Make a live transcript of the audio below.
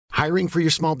Hiring for your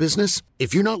small business?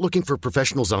 If you're not looking for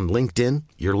professionals on LinkedIn,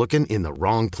 you're looking in the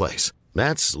wrong place.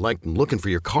 That's like looking for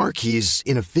your car keys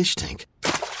in a fish tank.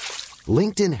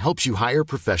 LinkedIn helps you hire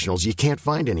professionals you can't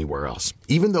find anywhere else,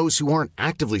 even those who aren't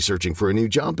actively searching for a new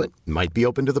job but might be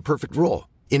open to the perfect role.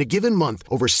 In a given month,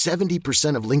 over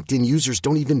 70% of LinkedIn users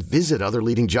don't even visit other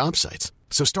leading job sites.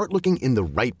 So start looking in the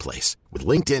right place. With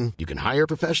LinkedIn, you can hire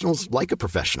professionals like a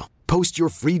professional. Post your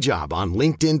free job on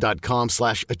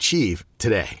linkedin.com/achieve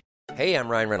today. Hey, I'm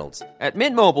Ryan Reynolds. At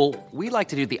Mint Mobile, we like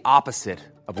to do the opposite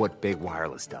of what Big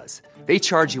Wireless does. They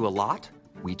charge you a lot,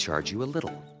 we charge you a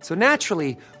little. So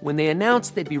naturally, when they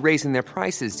announced they'd be raising their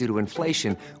prices due to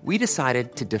inflation, we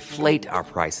decided to deflate our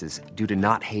prices due to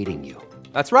not hating you.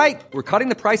 That's right. We're cutting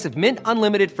the price of Mint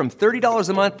Unlimited from $30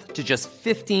 a month to just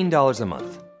 $15 a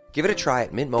month. Give it a try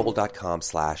at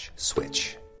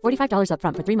mintmobile.com/switch. $45 up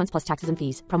front for 3 months plus taxes and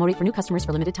fees. Promo rate for new customers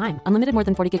for limited time. Unlimited more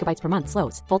than 40 gigabytes per month.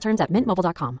 Slows full terms at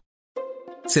mintmobile.com.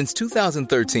 Since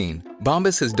 2013,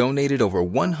 Bombas has donated over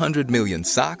 100 million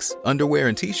socks, underwear,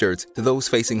 and T-shirts to those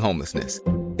facing homelessness.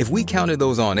 If we counted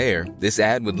those on air, this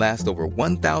ad would last over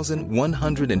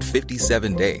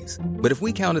 1,157 days. But if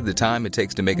we counted the time it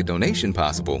takes to make a donation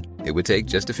possible, it would take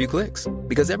just a few clicks.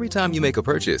 Because every time you make a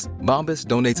purchase, Bombas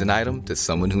donates an item to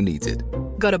someone who needs it.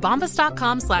 Go to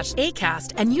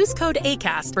bombas.com/ACAST and use code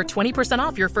ACAST for 20%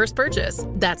 off your first purchase.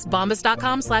 That's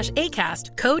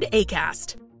bombas.com/ACAST, code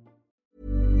ACAST.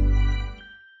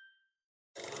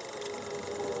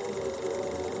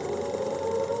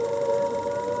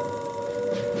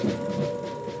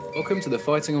 Welcome to the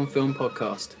Fighting on Film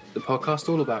podcast, the podcast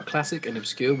all about classic and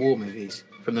obscure war movies,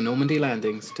 from the Normandy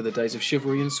landings to the days of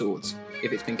chivalry and swords.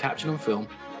 If it's been captured on film,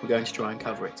 we're going to try and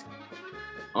cover it.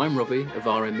 I'm Robbie of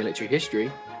RM Military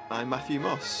History. I'm Matthew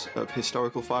Moss of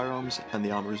Historical Firearms and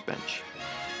the Armourer's Bench.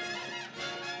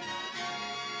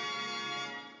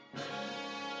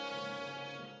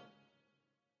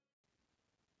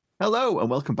 Hello and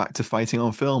welcome back to Fighting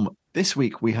on Film. This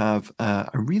week we have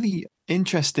a really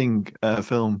interesting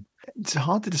film. It's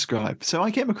hard to describe. So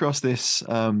I came across this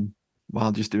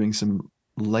while just doing some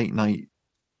late night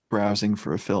browsing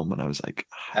for a film, and I was like,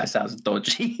 that sounds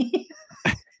dodgy.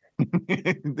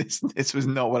 This was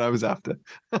not what I was after.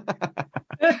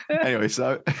 Anyway,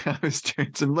 so I was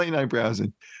doing some late night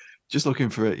browsing, just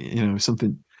looking for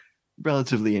something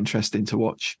relatively interesting to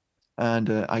watch, and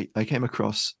I came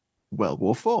across World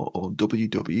War IV or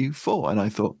WW4, and I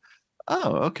thought,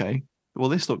 oh, okay, well,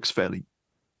 this looks fairly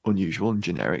unusual and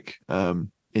generic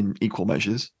in equal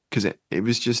measures, because it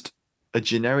was just a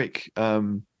generic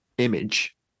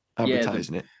image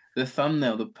advertising it. The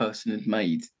thumbnail the person had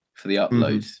made for the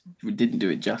upload didn't do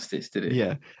it justice, did it?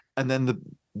 Yeah, and then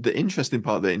the interesting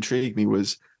part that intrigued me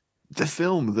was the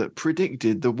film that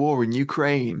predicted the war in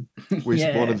Ukraine was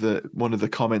one of the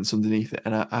comments underneath it,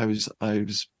 and I was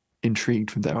intrigued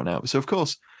from there on out. So of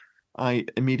course, I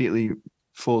immediately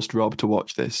forced Rob to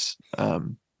watch this,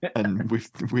 and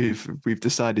we've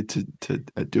decided to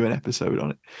do an episode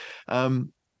on it.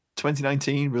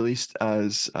 2019 released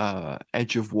as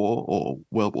Edge of War or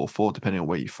World War IV, depending on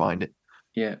where you find it.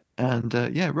 Yeah. And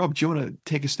Rob, do you want to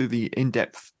take us through the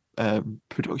in-depth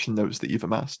production notes that you've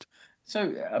amassed?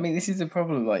 So, I mean, this is the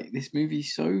problem. Like, this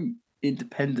movie's so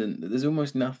independent that there's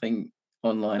almost nothing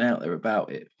online out there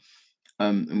about it.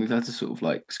 And we've had to sort of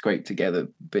like scrape together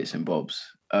bits and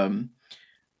bobs.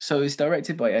 So it's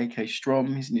directed by A.K.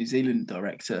 Strom. He's a New Zealand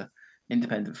director,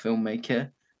 independent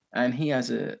filmmaker, and he has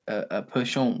a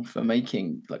penchant for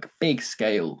making like big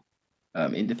scale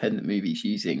independent movies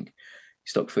using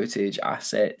stock footage,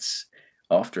 assets,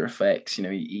 After Effects.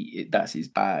 That's his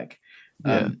bag.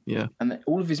 Yeah. And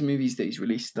all of his movies that he's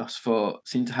released thus far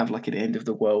seem to have like an end of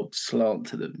the world slant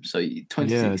to them. So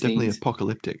 2016, definitely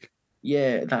apocalyptic.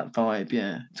 Yeah, that vibe.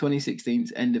 Yeah,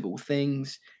 2016's End of All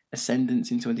Things,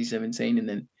 Ascendance in 2017, and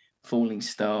then Falling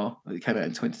Star that came out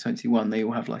in 2021. They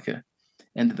all have like a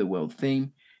end of the world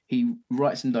theme. He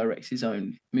writes and directs his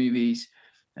own movies.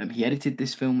 He edited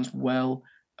this film as well.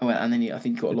 Oh, and then I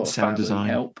think got a lot of sound family design.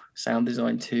 help, sound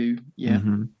design too. Yeah,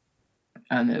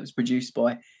 and it was produced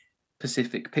by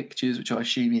Pacific Pictures, which I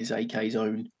assume is AK's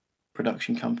own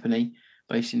production company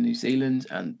based in New Zealand.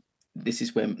 And this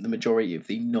is when the majority of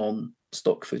the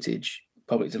non-stock footage,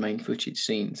 public domain footage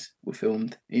scenes were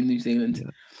filmed in New Zealand.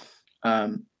 Yeah.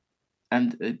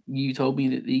 And you told me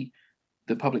that the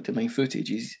public domain footage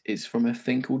is from a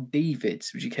thing called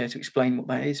DVIDs. Would you care to explain what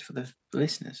that is for the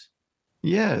listeners?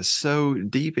 Yeah, so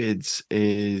DVIDs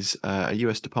is a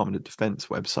US Department of Defense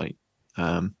website.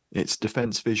 It's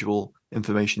Defense Visual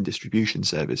Information Distribution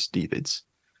Service, DVIDs.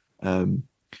 And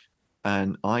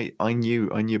I knew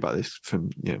about this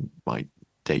from my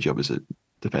day job as a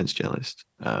defense journalist.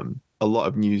 A lot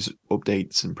of news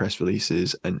updates and press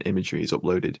releases and imagery is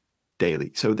uploaded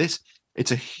daily. So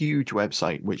it's a huge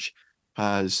website which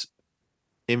has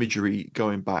imagery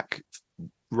going back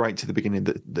right to the beginning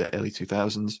of the early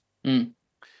 2000s.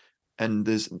 And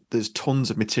there's tons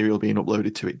of material being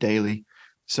uploaded to it daily.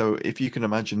 So if you can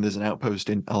imagine, there's an outpost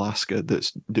in Alaska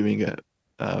that's doing a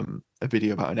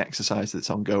video about an exercise that's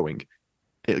ongoing,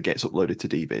 it gets uploaded to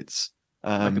DVids.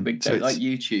 Like a big, like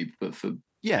YouTube, but for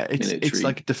it's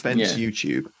like defense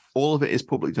YouTube. All of it is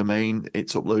public domain.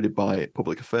 It's uploaded by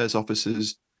public affairs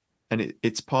officers, and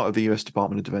it's part of the US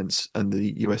Department of Defense and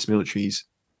the US military's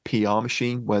PR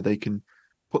machine, where they can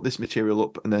put this material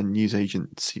up, and then news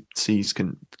agencies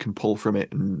can pull from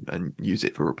it and use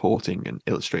it for reporting and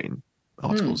illustrating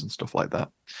articles and stuff like that.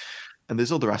 And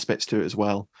there's other aspects to it as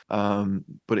well,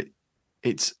 but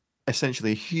it's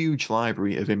essentially a huge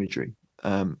library of imagery,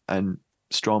 and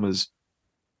Strommer's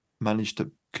managed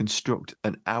to construct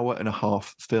an 1.5-hour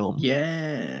film.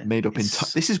 Made up in time.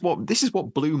 This is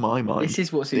what blew my mind. This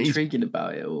is what's intriguing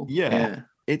about it all.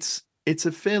 It's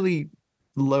a fairly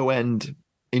low end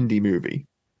indie movie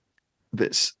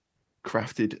that's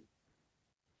crafted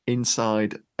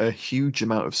inside a huge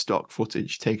amount of stock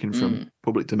footage taken from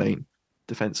public domain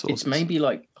defense sources. It's maybe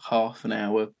like half an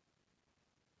hour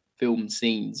filmed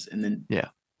scenes and then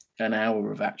an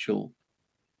hour of actual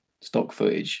stock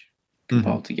footage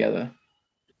compiled together.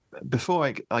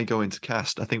 Before I go into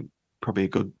cast, I think probably a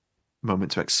good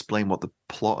moment to explain what the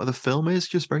plot of the film is,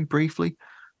 just very briefly.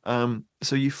 So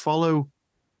you follow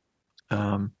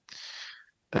a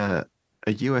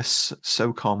US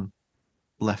SOCOM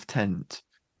lieutenant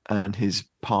and his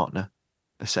partner,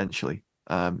 essentially.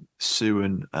 Sue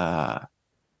and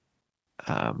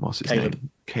what's his name?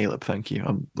 Caleb, thank you.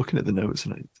 I'm looking at the notes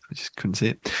and I just couldn't see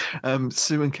it.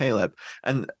 Sue and Caleb.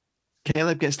 And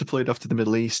Caleb gets deployed off to the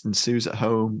Middle East, and Sue's at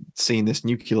home seeing this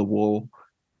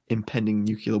impending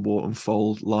nuclear war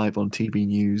unfold live on TV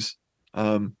news,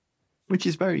 which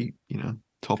is very,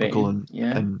 topical and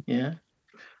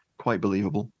quite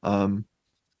believable.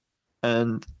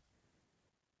 And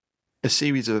a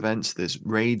series of events. There's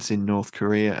raids in North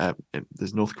Korea.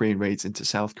 There's North Korean raids into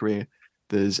South Korea.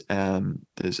 There's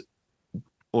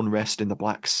unrest in the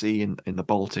Black Sea, in the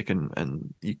Baltic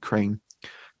and Ukraine.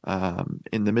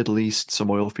 In the Middle East, some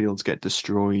oil fields get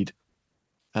destroyed.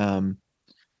 Lots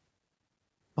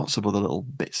of other little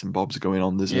bits and bobs going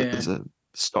on. There's a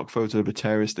stock photo of a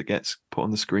terrorist that gets put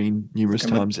on the screen numerous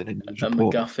times in a news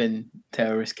report. MacGuffin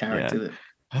terrorist character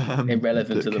that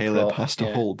irrelevant to the Caleb plot. has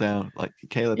to hold down. Like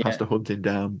Caleb has to hunt him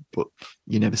down, but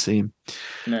you never see him.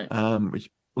 No. Which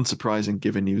unsurprising,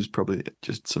 given he was probably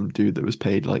just some dude that was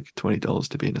paid like $20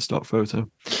 to be in a stock photo.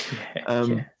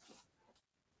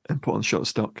 And put on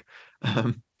Shutterstock.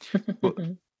 But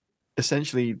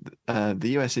essentially, the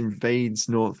US invades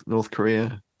North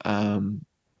Korea.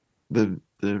 The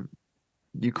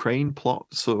Ukraine plot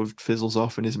sort of fizzles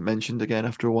off and isn't mentioned again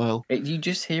after a while. You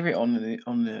just hear it on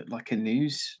the like a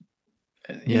news,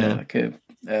 like a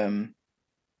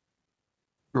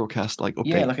broadcast, like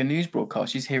update. like a news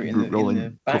broadcast. You just hear it in the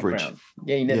background. Coverage.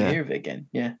 Yeah, you never hear of it again.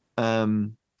 Yeah.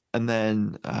 And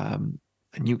then a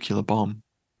nuclear bomb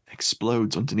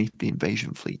explodes underneath the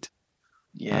invasion fleet.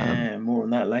 More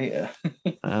on that later.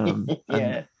 And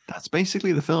that's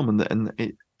basically the film,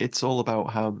 and it's all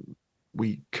about how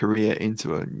we Korea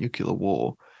into a nuclear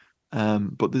war.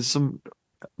 But there's some,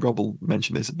 Rob will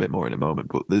mention this a bit more in a moment,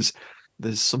 but there's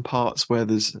some parts where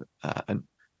there's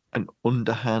an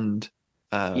underhand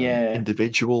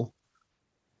individual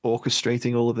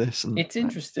orchestrating all of this, and it's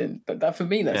interesting. But that, for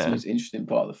me, that's the most interesting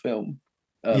part of the film.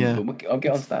 But I'll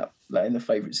get onto that in the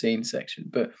favorite scene section.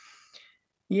 But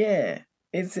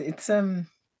it's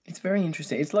very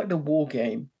interesting. It's like the war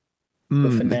game,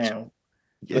 but for now.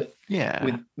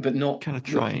 But not kind of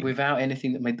trying without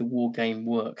anything that made the war game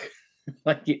work.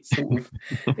 Like it's sort of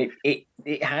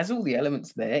it has all the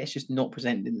elements there. It's just not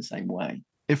presented in the same way.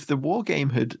 If the war game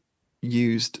had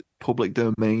used public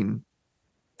domain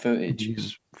footage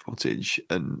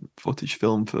and footage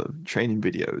film for training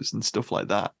videos and stuff like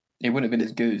that, it wouldn't have been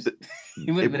as good.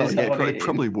 It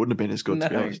probably wouldn't have been as good, to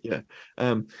be honest.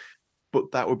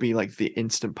 But that would be like the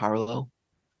instant parallel.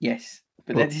 Yes.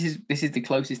 But this is the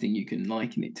closest thing you can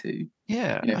liken it to.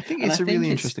 Yeah, I think it's a really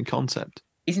interesting concept.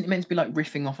 Isn't it meant to be like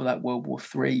riffing off of that World War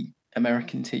III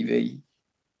American TV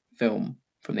film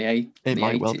from the 80s? It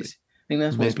might well be. I think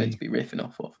that's what it's meant to be riffing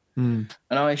off of. And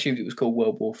I assumed it was called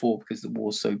World War IV because the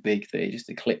war's so big that it just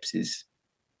eclipses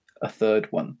a third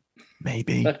one.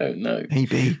 Maybe. I don't know.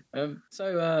 Maybe.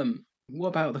 What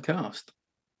about the cast?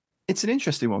 It's an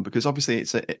interesting one because obviously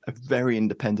it's a very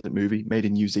independent movie made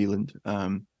in New Zealand.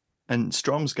 And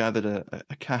Strom's gathered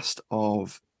a cast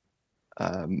of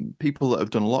people that have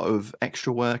done a lot of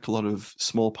extra work, a lot of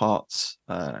small parts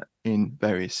in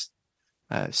various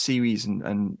series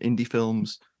and indie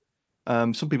films.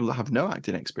 Some people that have no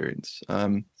acting experience.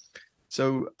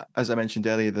 So, as I mentioned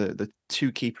earlier, the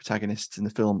two key protagonists in the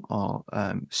film are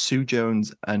Sue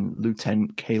Jones and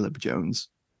Lieutenant Caleb Jones.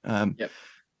 Yep.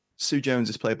 Sue Jones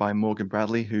is played by Morgan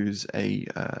Bradley, who's a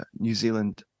New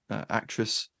Zealand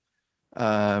actress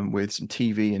with some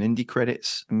TV and indie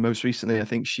credits. And most recently, I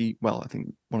think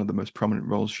one of the most prominent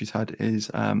roles she's had is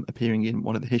appearing in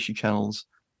one of the History Channel's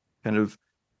kind of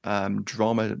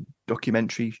drama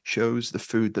documentary shows, The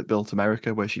Food That Built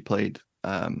America, where she played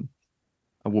a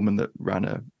woman that ran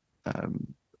a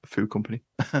food company.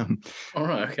 All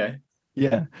right, okay.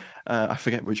 Yeah, I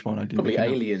forget which one I did. Probably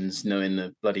Aliens, knowing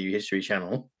the bloody History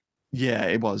Channel. Yeah,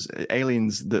 it was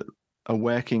Aliens that are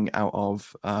working out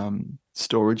of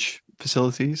storage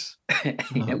facilities.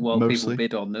 While mostly. people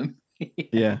bid on them.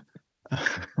 Yeah.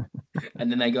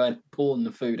 And then they go and pawn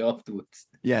the food afterwards.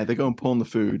 Yeah, they go and pawn the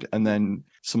food, and then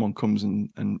someone comes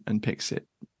and picks it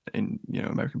in,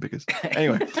 American Pickers.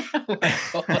 Anyway. Oh my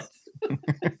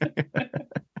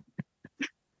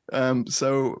God.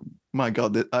 So my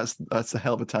God, that's a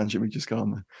hell of a tangent we just got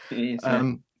on there. It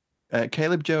is,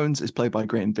 Caleb Jones is played by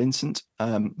Graham Vincent,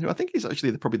 who I think is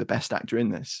actually probably the best actor in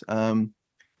this.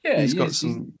 He's got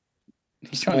some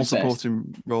small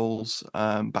supporting roles,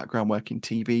 background work in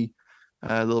TV,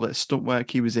 a little bit of stunt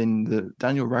work. He was in the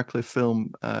Daniel Radcliffe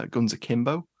film Guns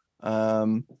Akimbo.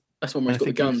 That's one where he's got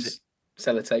the guns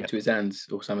sellotaped to his hands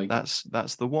or something.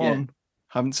 That's the one. Yeah.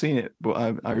 Haven't seen it, but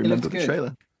I remember the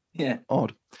trailer. Yeah.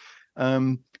 Odd.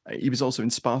 He was also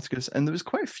in Spartacus, and there was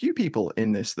quite a few people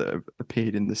in this that have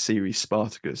appeared in the series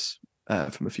Spartacus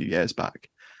from a few years back,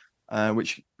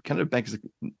 which kind of makes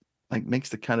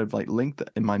the kind of link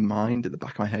that in my mind at the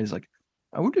back of my head is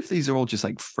I wonder if these are all just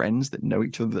friends that know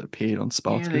each other that appeared on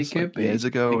Spartacus years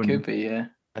ago. It could be, yeah.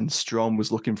 And Strom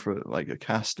was looking for a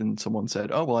cast, and someone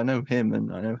said, "Oh well, I know him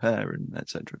and I know her," and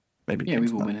etc. Maybe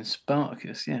we've all been in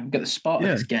Spartacus. Yeah, we've got the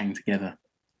Spartacus gang together.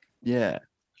 Yeah,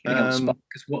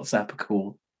 Spartacus WhatsApp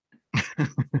call.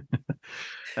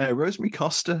 Rosemary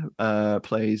Costa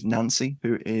plays Nancy,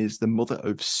 who is the mother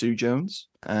of Sue Jones,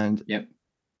 and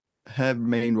her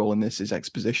main role in this is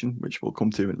exposition, which we'll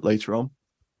come to later on.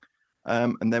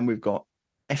 And then we've got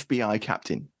FBI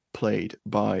Captain, played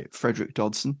by Frederick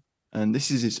Dodson, and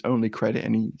this is his only credit.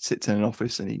 And he sits in an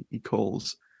office and he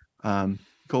calls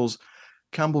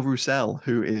Campbell Roussel,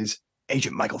 who is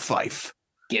Agent Michael Fife.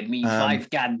 Give me Fife,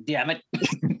 God damn it!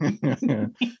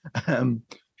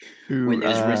 When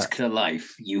there's risk to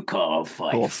life, you call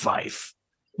Fife. Call Fife.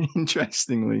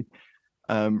 Interestingly,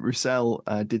 Roussel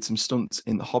did some stunts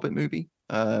in the Hobbit movie.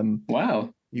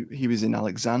 Wow. He was in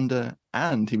Alexander,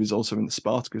 and he was also in the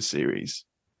Spartacus series.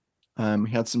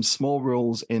 He had some small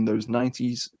roles in those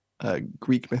 90s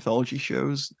Greek mythology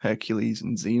shows, Hercules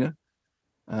and Xena.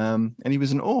 And he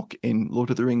was an orc in Lord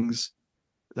of the Rings,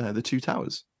 The Two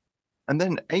Towers. And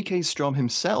then A.K. Strom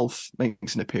himself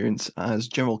makes an appearance as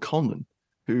General Conlon,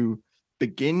 who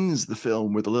begins the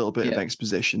film with a little bit of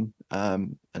exposition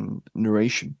and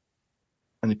narration.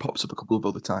 And he pops up a couple of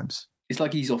other times. It's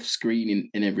like he's off screen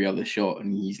in every other shot,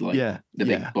 and he's the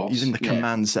big boss. He's in the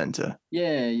command center.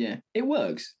 Yeah. It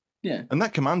works. Yeah. And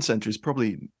that command center is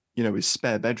probably, his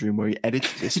spare bedroom where he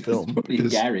edited this film. Probably a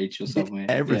garage or somewhere.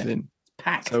 Everything. Yeah.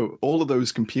 Packed. So all of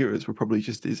those computers were probably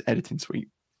just his editing suite.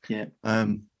 Yeah.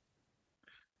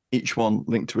 Each one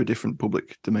linked to a different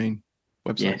public domain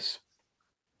website. Yes.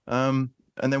 And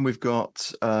then we've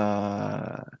got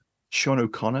Sean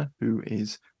O'Connor, who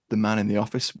is the man in the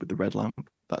office with the red lamp.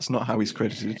 That's not how he's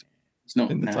credited. It's not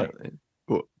in the title,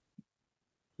 but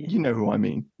you know who I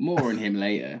mean. More on him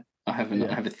later. I have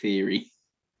a theory.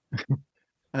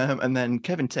 And then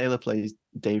Kevin Taylor plays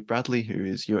Dave Bradley, who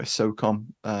is US SOCOM,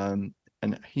 and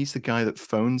he's the guy that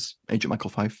phones Agent Michael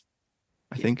Fife,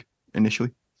 I think,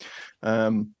 initially.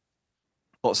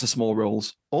 Lots of small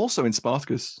roles, also in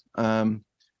Spartacus. And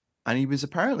he was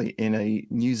apparently in a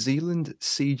New Zealand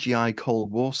CGI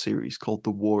Cold War series called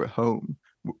The War at Home,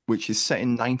 which is set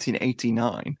in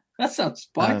 1989. That sounds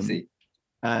spicy.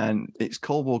 And it's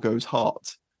Cold War Goes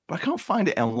Hot. But I can't find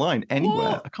it online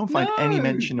anywhere. What? I can't find any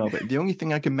mention of it. The only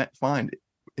thing I can find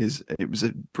is it was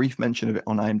a brief mention of it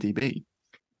on IMDb.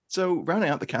 So rounding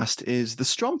out the cast is the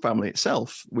Strom family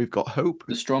itself. We've got Hope.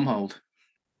 The Stromhold.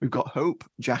 We've got Hope,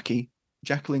 Jackie,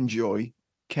 Jacqueline Joy,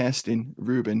 Kirsten,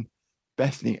 Ruben,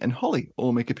 Bethany, and Holly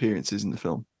all make appearances in the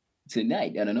film.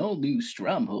 Tonight on an all-new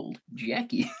Stromhold,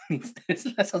 Jackie.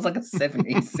 That sounds like a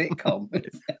 70s sitcom.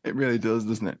 It really does,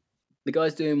 doesn't it? The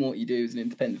guy's doing what you do as an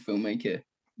independent filmmaker.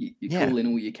 You call in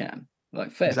all you can.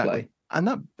 Like, fair play. And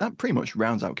that pretty much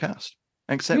rounds out cast,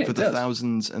 except for the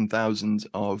thousands and thousands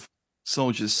of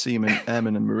soldiers, seamen,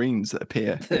 airmen, and marines that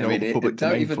appear in all the public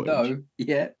domain footage. Don't even know.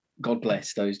 Yeah, God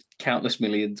bless those countless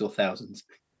millions or thousands.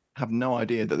 Have no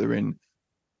idea that they're in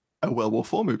a World War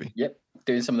IV movie. Yep,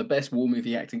 doing some of the best war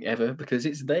movie acting ever because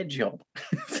it's their job.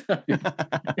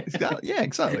 Yeah,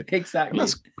 exactly. Exactly. And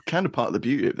that's kind of part of the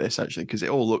beauty of this, actually, because it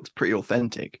all looks pretty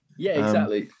authentic. Yeah,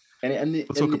 exactly. We'll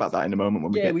talk about that in a moment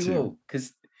when we get to... Yeah, we will,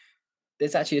 because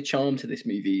there's actually a charm to this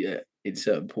movie in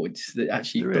certain points that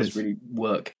actually does really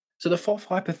work. So the fourth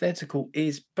hypothetical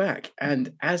is back,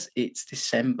 and as it's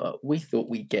December, we thought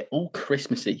we'd get all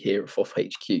Christmassy here at FOF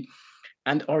HQ.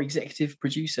 And our executive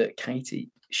producer,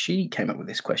 Katie, she came up with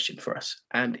this question for us,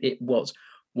 and it was,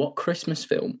 what Christmas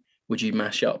film would you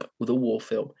mash up with a war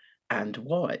film, and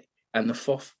why? And the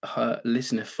FOF, her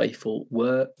listener faithful,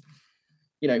 were,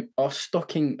 are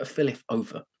stocking a fillip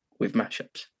over with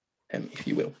mashups, if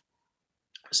you will.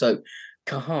 So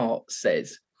Kahar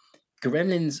says,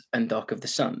 Gremlins and Dark of the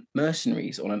Sun,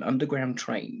 mercenaries on an underground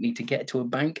train need to get to a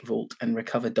bank vault and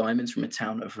recover diamonds from a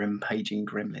town of rampaging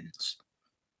gremlins.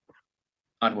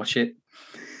 I'd watch it.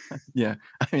 Yeah,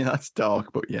 I mean, that's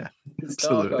dark, but yeah. It's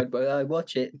absolutely dark, but I'd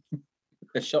watch it.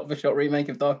 A shot-for-shot remake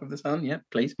of Dark of the Sun, yeah,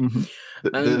 please.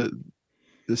 Mm-hmm.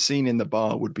 The scene in the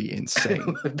bar would be insane.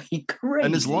 It would be crazy.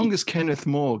 And as long as Kenneth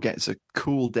Moore gets a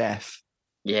cool death,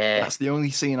 that's the only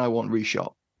scene I want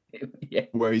reshot. Yeah.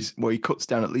 Where he cuts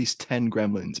down at least 10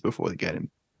 gremlins before they get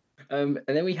him. And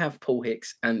then we have Paul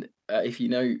Hicks, and if you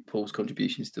know Paul's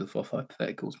contributions to the FOF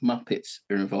hypotheticals, Muppets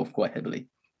are involved quite heavily.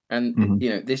 And,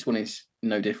 this one is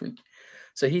no different.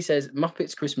 So he says,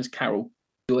 Muppets Christmas Carol,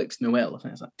 X Noel, I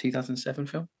think it's like 2007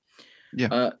 film.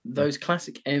 Yeah. Those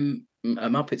classic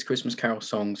Muppets Christmas Carol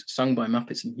songs sung by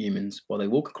Muppets and humans while they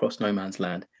walk across no man's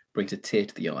land brings a tear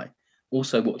to the eye.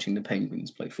 Also watching the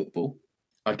Penguins play football.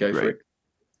 I'd go for it.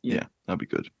 Yeah, that'd be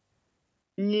good.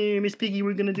 Yeah, Miss Piggy,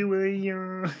 we're going to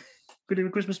do a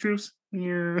Christmas truce.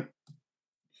 Yeah.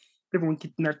 Everyone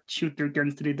can not shoot their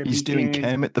guns today. He's doing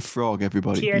Kermit the Frog,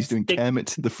 everybody. He's doing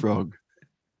Kermit the Frog.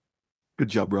 Good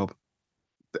job, Rob.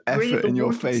 The effort in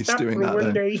your face doing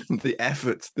that there. The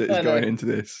effort that is going into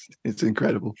this. It's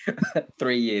incredible.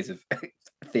 3 years of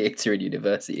theatre and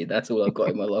university. That's all I've got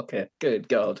in my locker. Good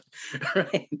God.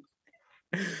 Right.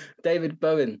 David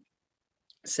Bowen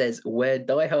says, where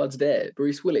Die Hard's there,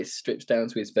 Bruce Willis strips down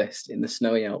to his vest in the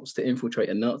snowy Alps to infiltrate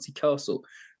a Nazi castle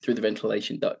through the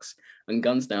ventilation ducts and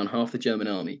guns down half the German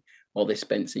army while they're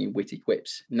spencing witty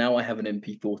quips. Now I have an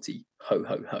MP40. Ho,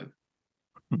 ho, ho.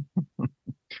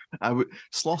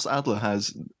 Schloss Adler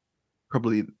has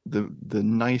probably the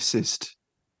nicest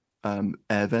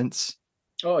air vents.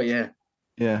 Oh, yeah.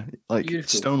 Yeah, like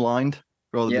stone-lined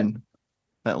rather than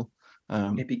metal.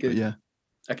 It'd be good. Yeah.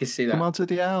 I can see that. Come out to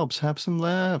the Alps, have some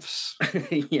laughs.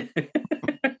 Yeah.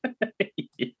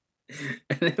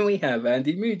 And then we have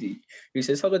Andy Moody, who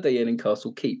says Holiday Inn and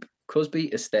Castle Keep. Crosby,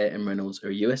 Astaire, and Reynolds are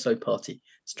a USO party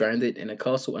stranded in a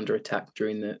castle under attack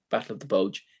during the Battle of the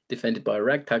Bulge, defended by a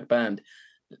ragtag band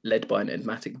led by an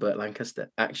enigmatic Burt Lancaster.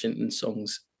 Action and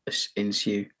songs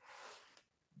ensue.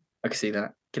 I can see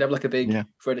that. Could have like a big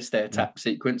Fred Astaire tap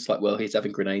sequence, like he's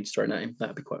having grenades thrown at him.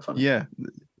 That'd be quite fun. Yeah,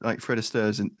 like Fred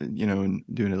Astaire's, and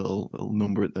doing a little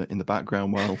number in the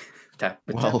background while Burt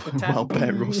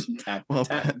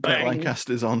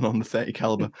Lancaster's on the 30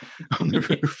 caliber on the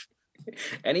roof.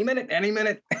 Any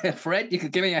minute, Fred, you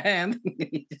could give me a hand.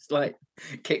 He just like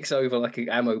kicks over like an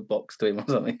ammo box to him or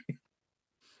something.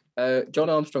 John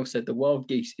Armstrong said the Wild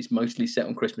Geese is mostly set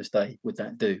on Christmas Day. Would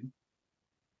that do?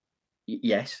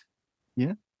 Yes.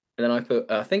 Yeah. And then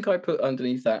I think I put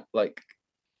underneath that like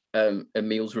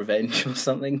Emil's Revenge or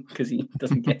something, because he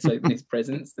doesn't get to open his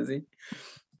presents, does he?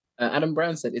 Adam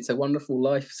Brown said it's a wonderful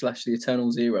life / the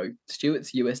Eternal Zero.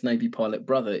 Stewart's US Navy pilot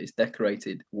brother is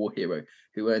decorated war hero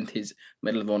who earned his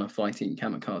Medal of Honor fighting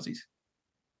kamikazes.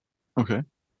 Okay.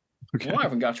 Well, I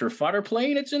haven't got your fighter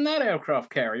plane. It's in that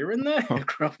aircraft carrier.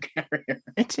 Aircraft carrier.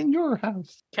 It's in your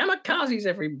house. Kamikazes,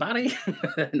 everybody.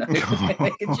 No,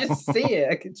 I could just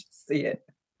see it.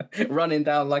 Running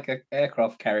down like an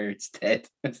aircraft carrier instead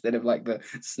of like the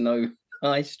snow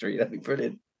high street. That'd be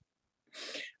brilliant.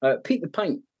 Pete the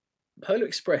Paint. Polar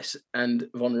Express and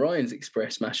Von Ryan's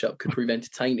Express mashup could prove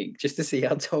entertaining, just to see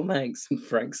how Tom Hanks and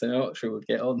Frank Sinatra would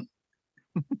get on.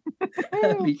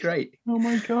 That'd be great. Oh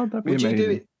my God, that'd be amazing. Would you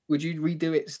do it? Would you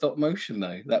redo it stop motion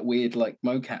though? That weird like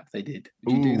mocap they did.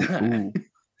 Would you do that? Ooh.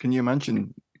 Can you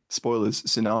imagine? Spoilers: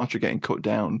 Sinatra getting cut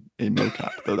down in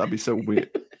mocap. Though that'd be so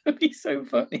weird. It'd be so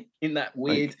funny in that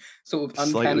weird sort of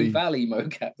uncanny valley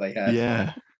mocap they had.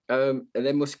 Yeah. And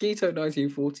then Mosquito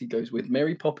 1940 goes with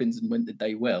Mary Poppins and Went the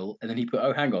Day Well, and then he put,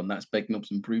 oh, hang on, that's Bed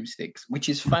Knobs and Broomsticks, which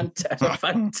is a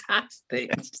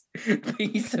fantastic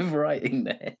piece of writing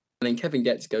there. And then Kevin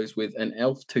Getz goes with An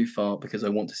Elf Too Far because I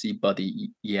want to see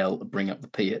Buddy yell, bring up the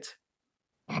Piat.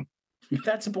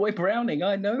 That's Boy Browning.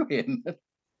 I know him.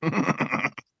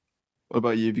 What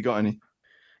about you? Have you got any?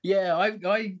 Yeah,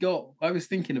 I was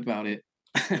thinking about it.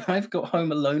 I've got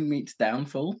Home Alone meets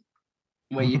Downfall,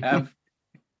 where you have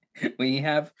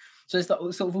so it's that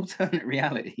sort of alternate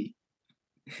reality,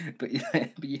 but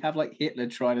you have like Hitler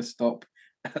trying to stop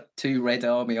 2 Red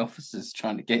Army officers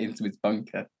trying to get into his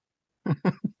bunker.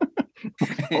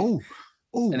 Oh,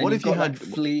 what if you had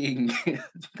fleeing?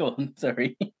 Go on,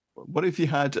 sorry. What if you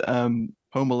had Home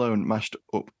Alone mashed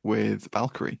up with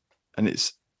Valkyrie, and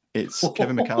it's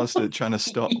Kevin McAllister trying to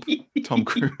stop Tom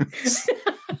Cruise?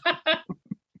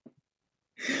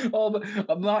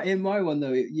 But in my one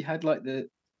though, you had like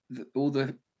all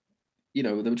the, they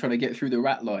were trying to get through the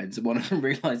rat lines, and one of them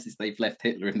realizes they've left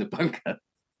Hitler in the bunker.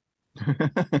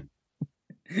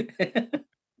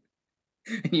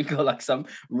 And you've got like some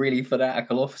really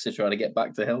fanatical officer trying to get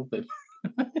back to help him.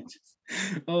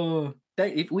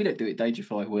 If we don't do it,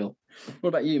 Dangerfly will. What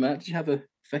about you, Matt? Did you have a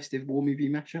festive war movie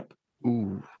mashup?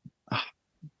 Ooh,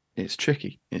 it's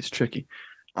tricky.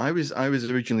 I was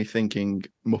originally thinking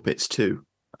Muppets 2.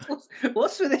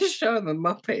 What's with this show and the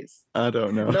Muppets? I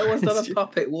don't know. No one's done a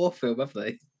puppet war film, have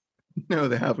they? No,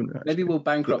 they haven't. Actually. Maybe we'll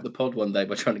bankrupt the pod one day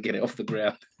by trying to get it off the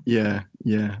ground. Yeah.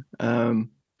 I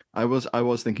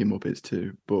was thinking Muppets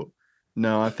 2, but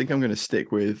no, I think I'm going to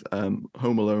stick with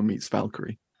Home Alone meets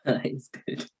Valkyrie. That is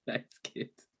good. That's good.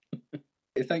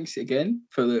 Thanks again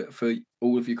for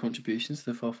all of your contributions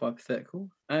to the Far Hypothetical,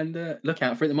 and look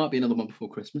out for it. There might be another one before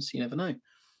Christmas. You never know.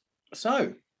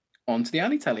 So, on to the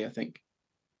alley tally, I think.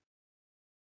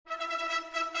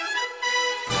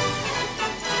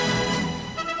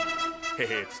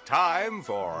 It's time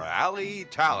for Alley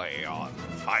Tally on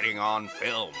Fighting on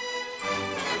Film.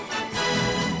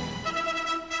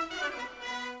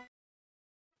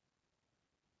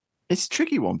 It's a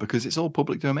tricky one because it's all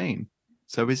public domain.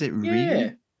 So is it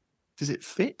really? Does it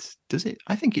fit? Does it?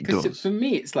 I think it does. For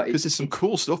me, it's like because there's some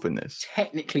cool stuff in this.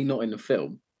 Technically not in the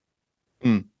film,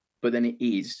 but then it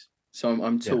is. So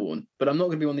I'm torn. Yeah. But I'm not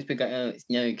going to be on this big guy. Oh,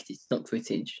 because it's stock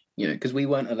footage. Because we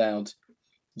weren't allowed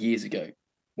years ago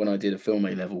when I did a film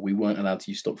A level. We weren't allowed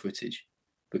to use stock footage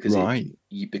because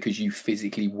because you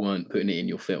physically weren't putting it in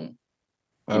your film.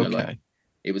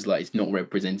 It was like it's not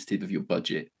representative of your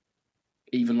budget.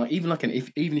 Even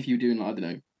if you were doing like, I don't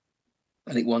know,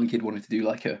 I think one kid wanted to do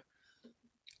like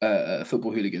a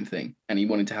football hooligan thing, and he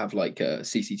wanted to have like a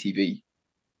CCTV,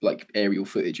 like aerial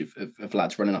footage of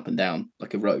lads running up and down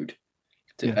like a road,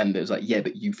 and it was like,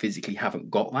 but you physically haven't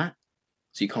got that,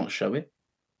 so you can't show it.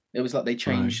 It was like they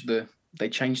changed the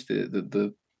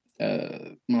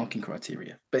marking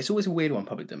criteria, but it's always a weird one.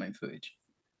 Public footage,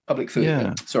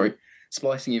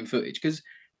 splicing in footage, because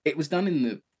it was done in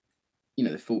the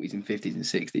the 40s and 50s and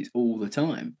 60s all the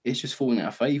time. It's just falling out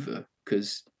of favor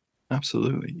because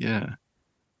absolutely, yeah.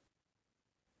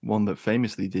 One that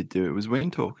famously did do it was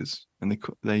Wind Talkers, and they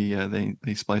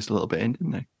spliced a little bit in,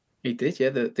 didn't they? He did, yeah.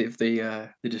 The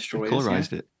Destroyers,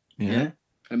 colorized it, yeah.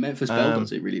 And Memphis Belle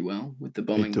does it really well with the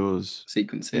bombing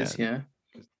sequences, yeah.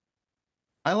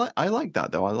 I like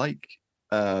that though. I like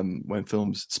when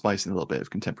films splice in a little bit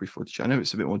of contemporary footage. I know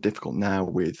it's a bit more difficult now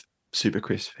with super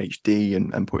crisp HD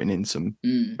and putting in some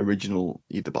original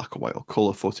either black or white or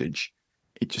color footage.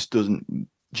 It just doesn't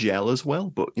gel as well,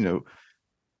 but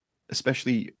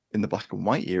especially in the black and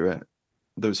white era,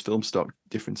 those film stock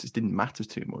differences didn't matter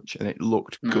too much and it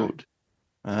looked good.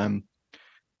 In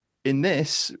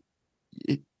this,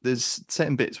 there's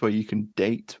certain bits where you can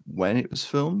date when it was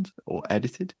filmed or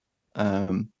edited,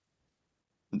 A,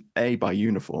 by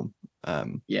uniform,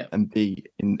 and B,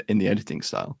 in the editing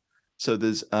style. So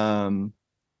there's a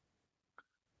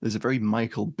very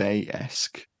Michael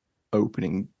Bay-esque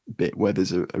opening bit where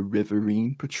there's a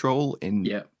riverine patrol in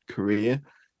Korea,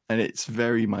 and it's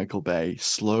very Michael Bay,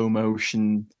 slow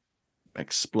motion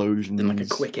explosions, and like a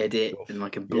quick edit and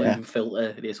like a bloom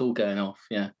filter. It's all going off.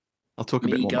 Yeah, I'll talk a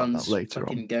bit more about that later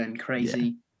on. Going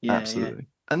crazy. Yeah, absolutely.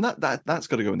 Yeah. And that's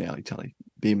got to go in the alley tally.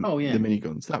 The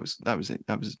miniguns. That was it.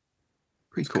 That was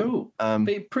pretty cool.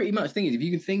 But pretty much, the thing is, if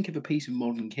you can think of a piece of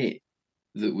modern kit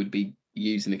that would be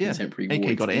used in a contemporary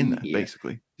war, AK got it in there,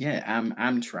 basically. Yeah,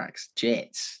 Amtraks,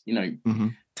 jets,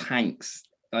 tanks.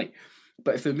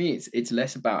 But for me, it's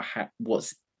less about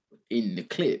what's in the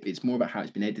clip. It's more about how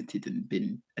it's been edited and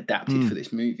been adapted for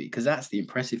this movie, because that's the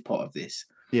impressive part of this.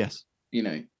 Yes.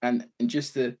 And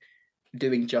just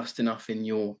doing just enough in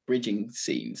your bridging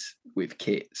scenes with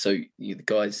kit. So the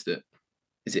guys that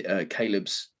is it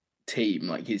Caleb's team,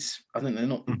 like I think they're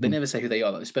not. They never say who they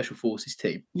are. Like the Special Forces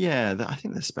team. Yeah, I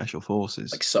think they're Special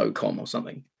Forces, like SOCOM or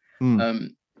something.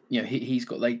 His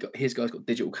guys got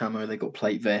digital camo. They got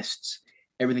plate vests.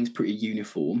 Everything's pretty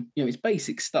uniform. It's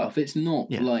basic stuff. It's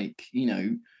not like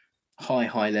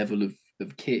high level of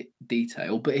kit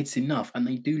detail, but it's enough, and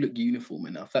they do look uniform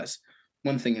enough. That's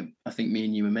one thing I think me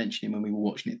and you were mentioning when we were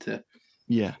watching it.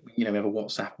 We have a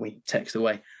WhatsApp, we text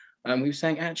away, and we were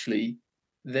saying actually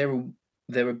there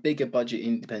are bigger budget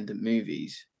independent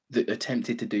movies that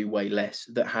attempted to do way less,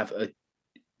 that have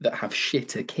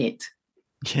shitter kit.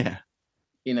 Yeah,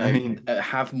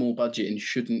 have more budget and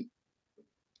shouldn't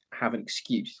have an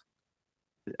excuse.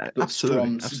 But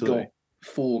absolutely. Got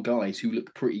 4 guys who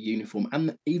look pretty uniform,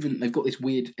 and even they've got this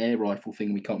weird air rifle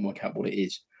thing. We can't work out what it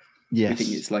is. Yes, I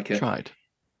think it's like an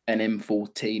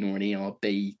M14 or an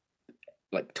ERB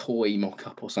like toy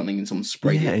mock-up or something, and someone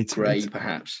sprayed it grey,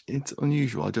 perhaps. It's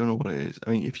unusual. I don't know what it is.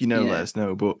 I mean, if you know, let us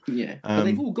know. But but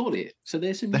they've all got it, so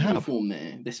there's some uniform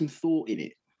there. There's some thought in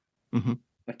it.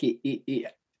 Like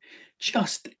it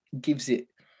just gives it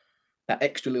that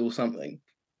extra little something,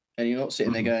 and you're not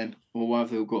sitting there going, "Well, why have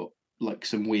they all got like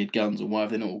some weird guns, or why have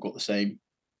they not all got the same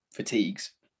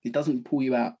fatigues?" It doesn't pull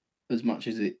you out as much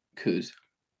as it could.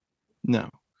 No.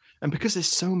 And because there's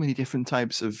so many different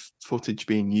types of footage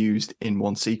being used in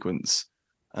one sequence,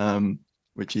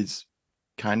 which is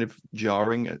kind of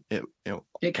jarring.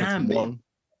 It can be. One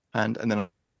hand, and then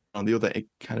on the other, it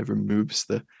kind of removes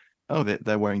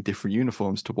they're wearing different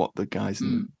uniforms to what the guys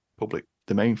in public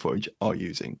domain footage are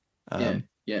using.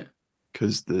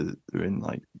 Because they're in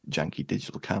like janky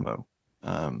digital camo.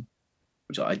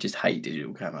 Which I just hate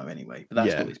digital camo anyway. But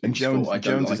that's what it's been. And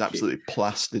Jones is absolutely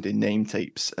plastered in name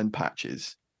tapes and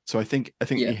patches. So I think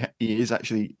he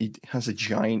has a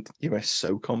giant US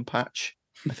SOCOM patch,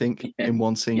 I think, in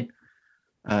one scene.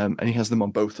 And he has them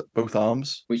on both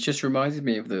arms. Which just reminded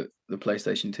me of the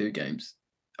PlayStation 2 games.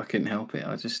 I couldn't help it.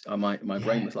 My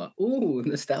brain was like, "Ooh,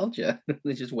 nostalgia."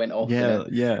 It just went off.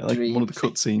 Yeah, like one of the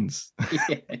cutscenes.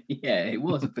 It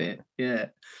was a bit. Yeah.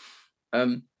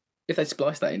 If they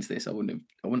spliced that into this, I wouldn't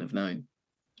have known.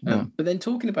 No. But then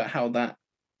talking about how that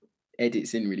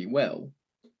edits in really well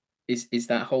is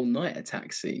that whole night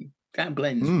attack scene. That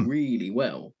blends really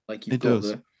well. Like you've got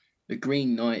the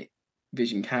green night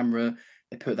vision camera.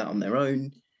 They put that on their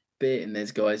own bit, and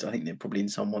there's guys. I think they're probably in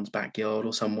someone's backyard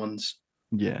or someone's.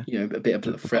 Yeah. A bit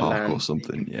of fretland or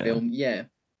something. Yeah. Film. Yeah.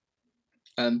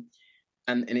 And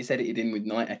it's edited in with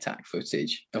night attack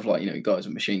footage of guys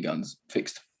with machine guns,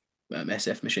 fixed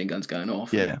SF machine guns going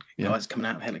off. Yeah. Guys coming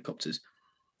out of helicopters.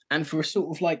 And for a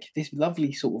sort of like this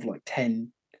lovely sort of like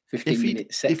 10, 15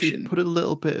 minute section. If you put a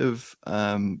little bit of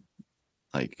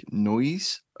like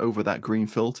noise over that green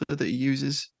filter that he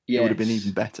uses, it would have been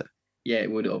even better. Yeah, it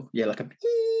would have. Yeah, like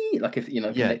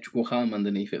electrical hum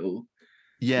underneath it all.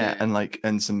 Yeah,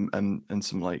 and some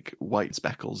like white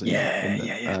speckles.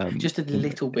 Just a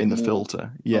little bit in the more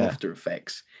filter. Yeah, After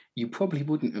Effects. You probably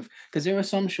wouldn't have, because there are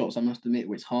some shots, I must admit,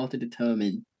 where it's hard to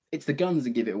determine. It's the guns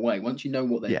that give it away. Once you know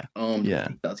what they're armed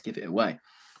with, it does give it away.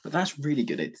 But that's really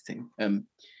good editing,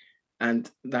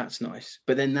 and that's nice.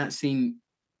 But then that scene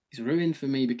is ruined for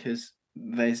me because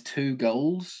there's 2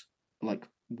 goals, like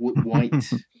white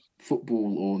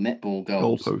football or netball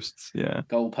goals. Goalposts,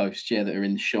 that are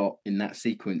in the shot in that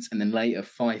sequence. And then later,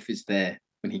 Fife is there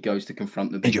when he goes to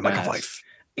confront the big Agent Michael Fife.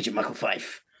 Agent Michael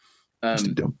Fife. Has to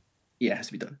be done. Yeah, it has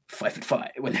to be done. 5 and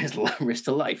 5. When there's risk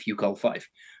to life, you call Fife.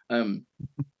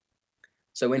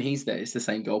 So when he's there, it's the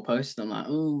same goalpost. I'm like,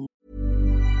 oh.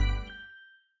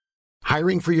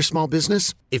 Hiring for your small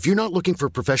business? If you're not looking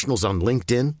for professionals on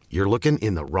LinkedIn, you're looking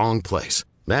in the wrong place.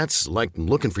 That's like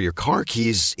looking for your car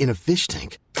keys in a fish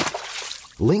tank.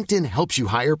 LinkedIn helps you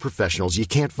hire professionals you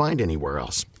can't find anywhere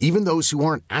else, even those who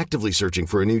aren't actively searching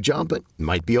for a new job but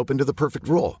might be open to the perfect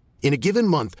role. In a given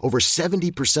month, over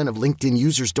 70% of LinkedIn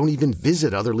users don't even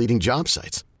visit other leading job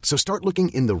sites. So start looking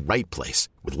in the right place.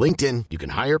 With LinkedIn, you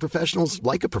can hire professionals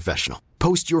like a professional.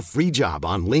 Post your free job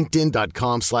on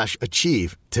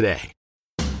linkedin.com/achieve today.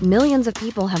 Millions of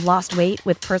people have lost weight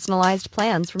with personalized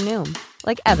plans from Noom.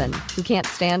 Like Evan, who can't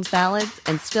stand salads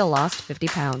and still lost 50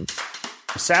 pounds.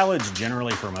 Salads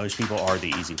generally for most people are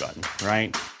the easy button,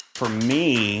 right? For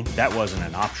me, that wasn't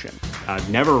an option. I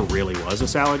never really was a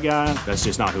salad guy. That's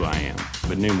just not who I am.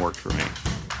 But Noom worked for me.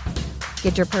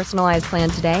 Get your personalized plan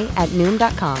today at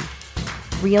Noom.com.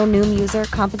 Real Noom user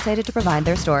compensated to provide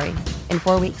their story. In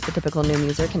 4 weeks, the typical Noom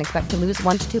user can expect to lose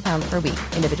 1 to 2 pounds per week.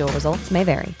 Individual results may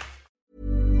vary.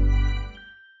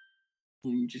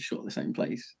 you just shot the same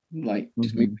place. Like,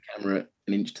 just move the camera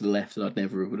an inch to the left, and I'd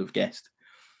never would have guessed.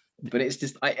 But it's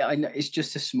just, I know it's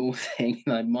just a small thing,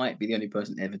 and I might be the only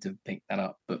person ever to pick that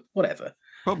up. But whatever.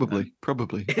 Probably.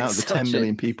 Out of the 10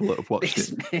 million people that have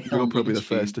watched it, you're probably the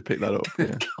first to pick that up.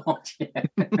 Yeah. God, yeah.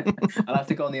 I'll have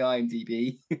to go on the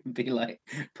IMDb and be like,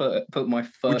 put my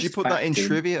first. Would you put that in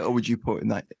trivia, or would you put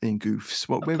that in goofs?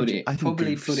 What way would you? I think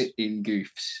probably goofs. Put it in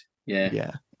goofs. Yeah.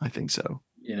 Yeah, I think so.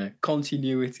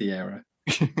 Continuity error.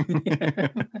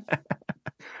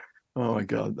 Oh my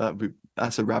God,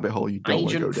 that's a rabbit hole you don't want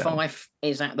to go down. Agent Fife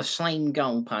is at the same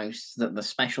goalpost that the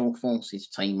Special Forces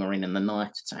team are in the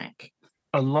night attack.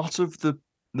 A lot of the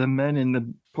men in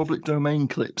the public domain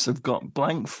clips have got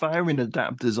blank firing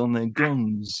adapters on their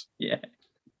guns. Yeah.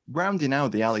 Rounding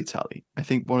out the alley tally, I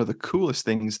think one of the coolest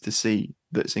things to see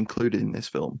that's included in this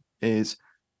film is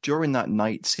during that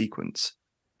night sequence,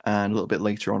 and a little bit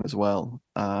later on as well,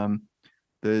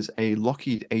 there's a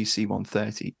Lockheed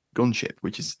AC-130 gunship,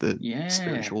 which is the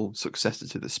spiritual successor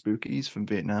to the Spookies from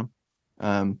Vietnam.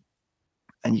 And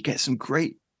you get some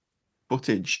great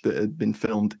footage that had been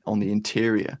filmed on the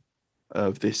interior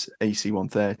of this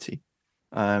AC-130.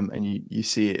 And you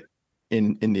see it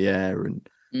in the air. And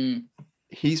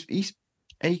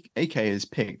AK has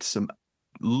picked some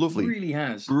lovely, really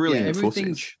has. Brilliant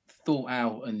everything's footage. Thought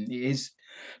out, and it is,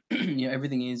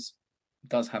 everything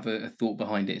does have a thought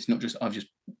behind it. It's not just I've just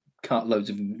cut loads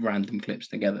of random clips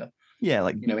together. Yeah,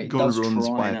 like gun runs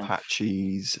by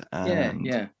Apaches and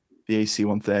the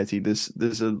AC-130.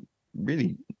 There's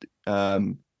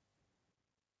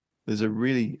a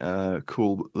really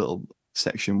cool little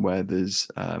section where there's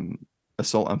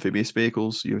assault amphibious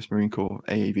vehicles, US Marine Corps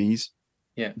AAVs,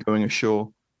 going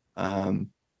ashore,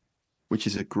 which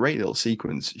is a great little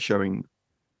sequence showing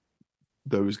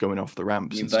those going off the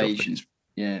ramps The and stuff. invasion.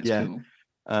 It's cool.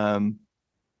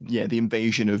 The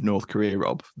invasion of North Korea,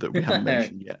 Rob, that we haven't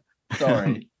mentioned yet.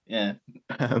 Sorry. Yeah.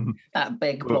 That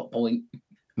big plot point.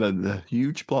 The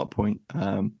huge plot point.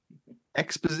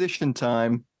 Exposition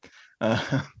time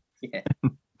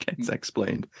gets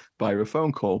explained by a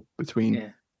phone call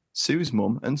between Sue's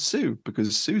mum and Sue,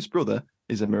 because Sue's brother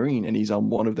is a Marine and he's on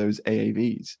one of those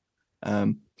AAVs.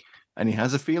 And he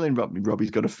has a feeling, Robbie's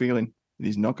got a feeling that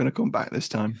he's not going to come back this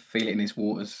time. Feel it in his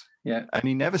waters. Yeah. And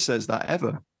he never says that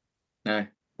ever. No.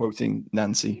 Quoting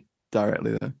Nancy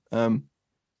directly there.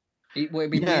 It'd be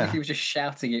weird if he was just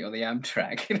shouting it on the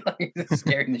Amtrak, like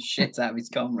scaring the shit out of his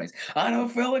comrades. I don't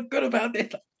feel good about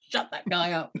this. Like, shut that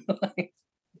guy up.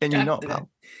 Can you not, pal?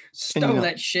 Stole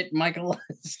that shit, Michael.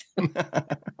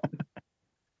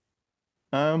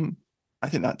 I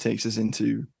think that takes us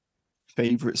into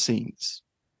favourite scenes.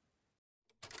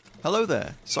 Hello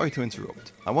there, sorry to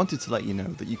interrupt. I wanted to let you know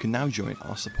that you can now join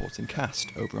our supporting cast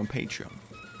over on Patreon.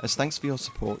 As thanks for your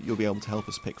support, you'll be able to help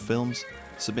us pick films,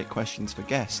 submit questions for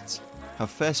guests, have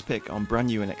first pick on brand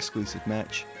new and exclusive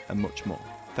merch, and much more.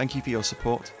 Thank you for your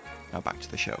support. Now back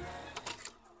to the show.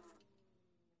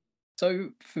 So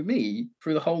for me,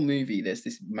 through the whole movie, there's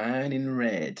this man in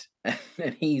red,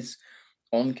 and he's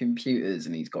on computers,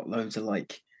 and he's got loads of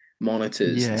like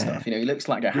monitors and stuff. He looks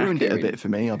like a hacker. Ruined it a bit for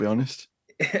me, I'll be honest.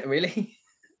 Really?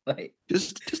 Like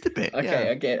just a bit. Okay,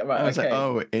 I get it. Right. I was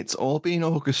like, it's all being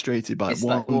orchestrated by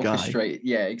one guy.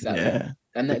 Yeah, exactly. Yeah.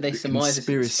 And they surmise the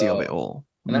conspiracy of it all.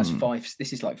 And that's Fife's.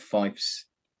 This is like Fife's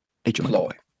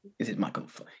plot. Is it Michael?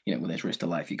 Well, there's risk to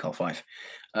life. You call Fife.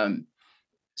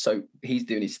 So he's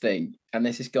doing his thing, and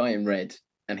there's this guy in red,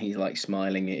 and he's like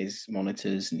smiling at his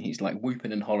monitors, and he's like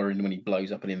whooping and hollering when he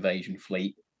blows up an invasion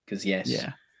fleet because an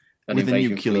with a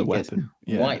invasion nuclear fleet weapon,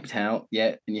 wiped out.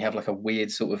 Yeah, and you have like a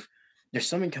weird sort of. There's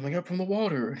something coming up from the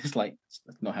water. It's like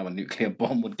that's not how a nuclear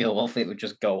bomb would go off. It would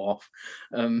just go off.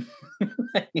 You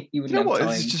know what?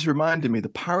 This just reminded me the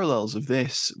parallels of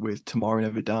this with Tomorrow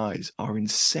Never Dies are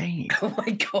insane. Oh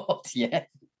my God! Yeah.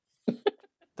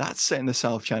 That's set in the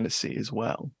South China Sea as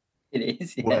well. It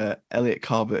is, where Elliot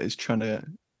Carver is trying to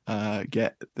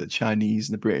get the Chinese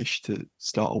and the British to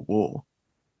start a war.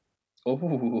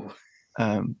 Oh.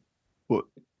 But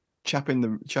chap in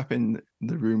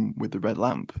the room with the red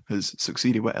lamp has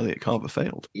succeeded where Elliot Carver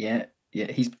failed. Yeah.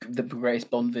 He's the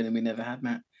greatest Bond villain we never had,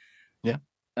 Matt. Yeah.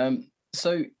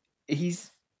 So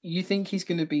you think he's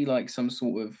going to be like some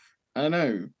sort of, I don't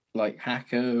know, like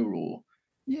hacker or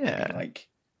like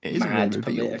mad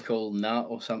political nut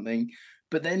or something.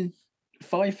 But then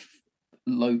Fife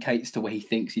locates to where he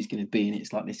thinks he's going to be, and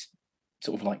it's like this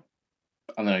sort of like,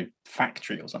 I don't know,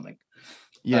 factory or something.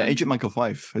 Yeah, Agent Michael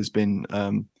Fife has been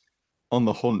on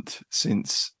the hunt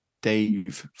since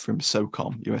Dave from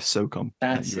SOCOM, US SOCOM,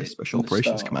 US Special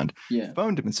Operations Command,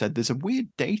 phoned him and said there's a weird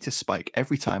data spike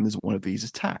every time there's one of these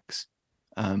attacks.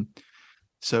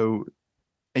 So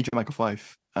Agent Michael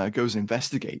Fife goes and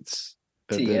investigates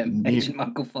TM, Agent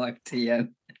Michael Fife, TM.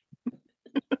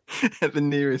 at the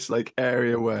nearest like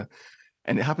area where,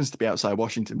 and it happens to be outside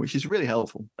Washington, which is really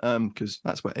helpful because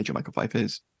that's where Agent Michael Fife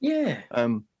is. Yeah.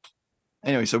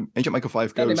 Anyway, so Agent Michael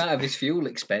Fife Got goes him out of his fuel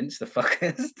expense, the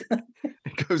fuckers.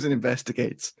 goes and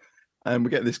investigates, and we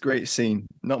get this great scene.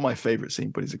 Not my favorite scene,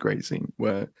 but it's a great scene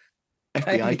where I FBI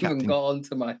haven't captain. even got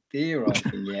onto my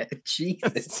theorizing yet.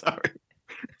 Jesus. Sorry.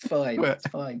 It's fine. Where It's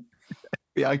fine.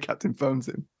 FBI captain phones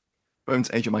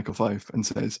Agent Michael Fife and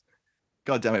says,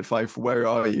 "God damn it, Fife, where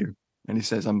are you?" And he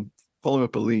says, "I'm following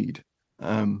up a lead."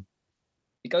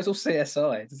 It goes all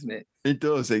CSI, doesn't it? It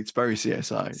does. It's very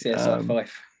CSI. CSI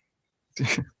Fife.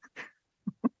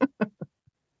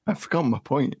 I've forgotten my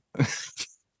point.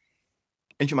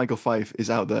 Agent Michael Fife is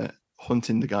out there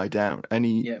hunting the guy down, and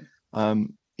he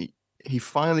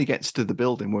finally gets to the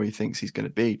building where he thinks he's going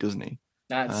to be, doesn't he?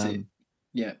 That's it.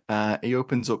 Yeah. He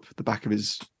opens up the back of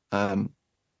his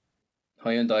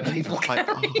Hyundai people.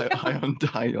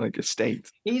 Hyundai like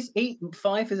estate.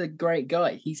 Fife is a great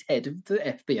guy. He's head of the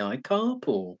FBI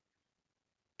carpool.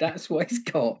 That's why he's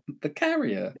got the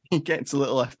carrier. He gets a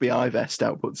little FBI vest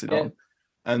out, puts it on,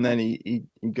 and then he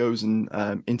goes and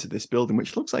into this building,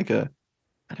 which looks like it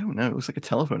looks like a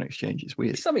telephone exchange. It's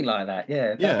weird. Something like that,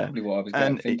 yeah. That's probably what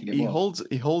I was thinking. He holds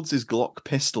his Glock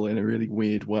pistol in a really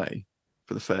weird way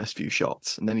for the first few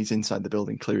shots, and then he's inside the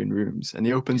building clearing rooms, and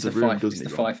he opens the room, doesn't he?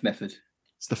 It's the Fife method.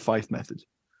 It's the Fife method.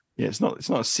 Yeah, it's not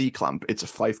a C clamp, it's a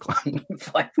Fife clamp.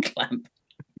 Fife clamp.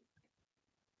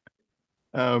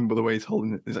 But the way he's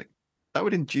holding it is like that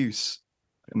would induce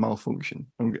a malfunction.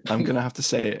 I'm gonna have to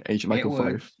say it, Agent Michael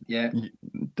Fife. Yeah.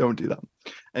 Don't do that.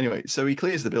 Anyway, so he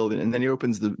clears the building and then he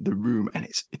opens the room, and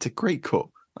it's a great cut.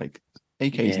 Like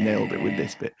AK's nailed it with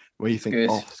this bit where you think,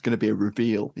 oh, it's gonna be a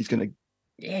reveal. He's gonna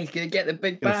get the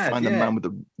big bad. Find the man with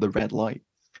the red light.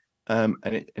 And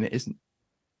it isn't.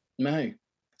 No.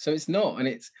 So it's not,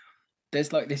 and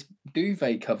there's like this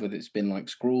duvet cover that's been like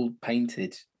scrawled,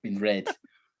 painted in red,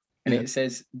 and it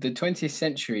says the 20th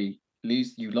century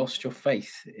you lost your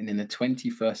faith, and in the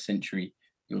 21st century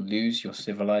you'll lose your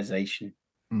civilization.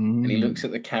 And he looks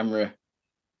at the camera,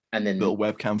 and then little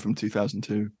webcam from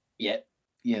 2002. Yeah,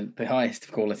 the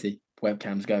highest quality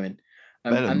webcams going.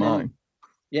 Better than mine.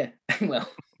 Yeah,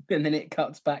 well, and then it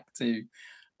cuts back to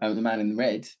the man in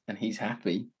red, and he's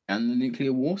happy, and the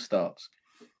nuclear war starts.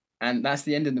 And that's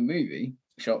the end of the movie.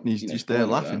 He's just there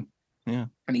laughing. Yeah.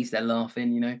 And he's there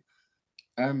laughing,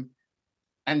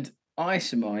 And I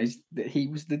surmised that he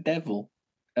was the devil.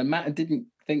 And Matt didn't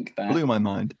think that. Blew my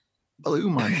mind. I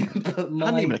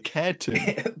hadn't even cared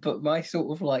to. But my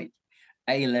sort of like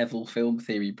A-level film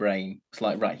theory brain was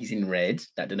like, right, he's in red.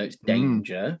 That denotes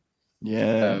danger.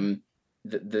 Yeah.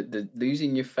 The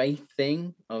losing your faith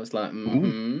thing, I was like,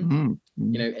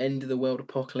 end of the world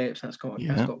apocalypse. That's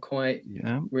got quite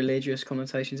religious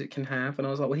connotations it can have. And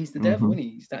I was like, well, he's the devil,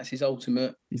 and that's his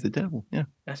ultimate. He's the devil, yeah.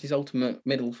 That's his ultimate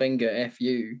middle finger, F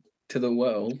you to the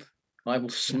world. I will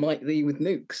smite thee with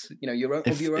nukes. Your own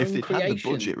if creation. If they'd had the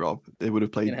budget, Rob, they would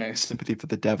have played "Sympathy for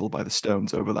the Devil" by the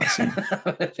Stones over that scene. That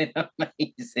would have been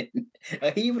amazing.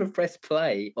 He would have pressed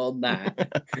play on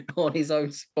that on his own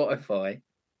Spotify.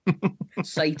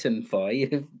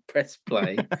 Satan-fi, press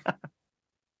play.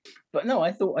 But no,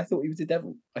 I thought he was the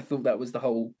devil. I thought that was the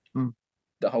whole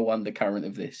undercurrent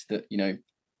of this, that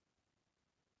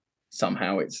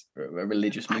somehow it's a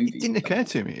religious movie. It didn't occur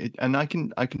to me, and I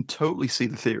can totally see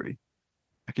the theory.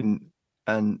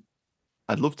 And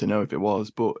I'd love to know if it was,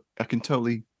 but I can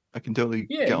totally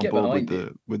get on board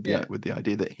with the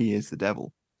idea that he is the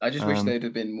devil. I just wish there'd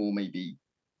have been more, maybe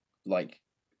like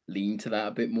lean to that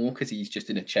a bit more, because he's just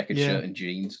in a checkered shirt and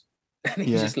jeans, and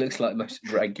he just looks like the most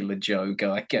regular Joe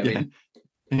guy going.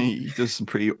 He does some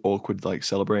pretty awkward like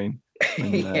celebrating.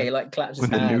 When, he like claps his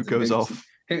when hands the nuke goes off.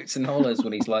 Hoots and hollers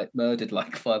when he's like murdered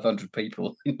like 500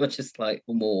 people. Not just like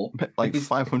more. Like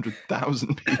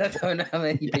 500,000 people. I don't know how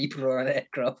many people are on an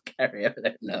aircraft carrier. I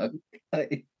don't know.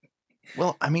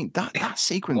 Well, I mean that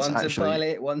sequence one actually. One to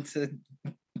pilot, one to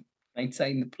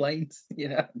maintain the planes.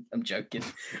 I'm joking.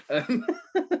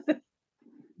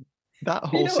 That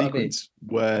whole sequence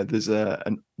where there's a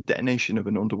detonation of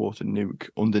an underwater nuke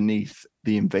underneath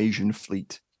the invasion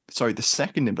fleet. Sorry, the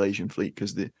second invasion fleet,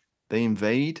 because they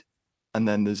invade, and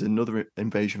then there's another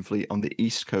invasion fleet on the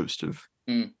east coast of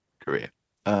Korea.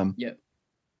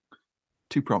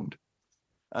 Two-pronged.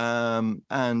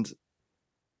 And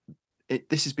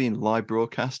this is being live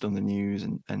broadcast on the news,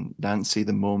 and Nancy,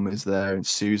 the mum, is there, and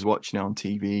Sue's watching it on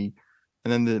TV.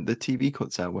 And then the TV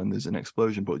cuts out when there's an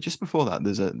explosion. But just before that,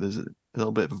 there's a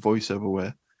little bit of a voiceover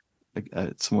where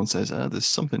someone says, "There's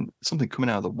something coming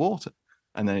out of the water,"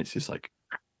 and then it's just like,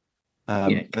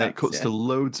 then it cuts to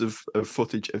loads of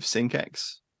footage of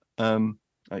SyncX, the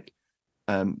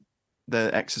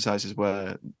exercises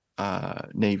where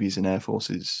navies and air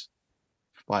forces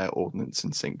fire ordnance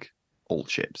and sink old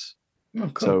ships. Oh,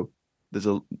 cool.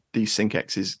 So these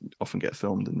SyncXs often get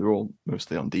filmed, and they're all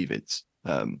mostly on DVids.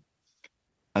 And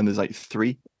there's like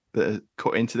 3 that are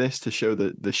cut into this to show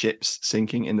the ships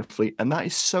sinking in the fleet, and that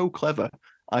is so clever.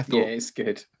 I thought, it's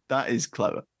good. That is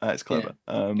clever. That's clever.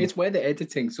 Yeah. It's where the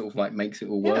editing sort of like makes it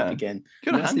all work again.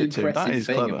 That's the impressive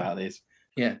thing clever. About this.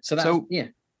 Yeah. So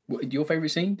your favorite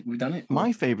scene? We've done it.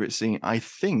 My favorite scene, I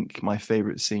think,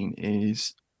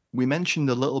 is we mentioned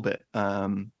a little bit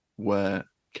where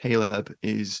Caleb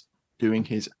is doing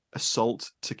his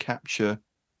assault to capture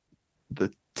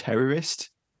the terrorist.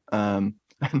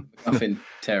 Muffin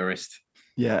terrorist.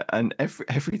 Yeah, and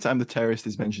every time the terrorist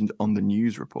is mentioned on the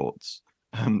news reports,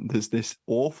 there's this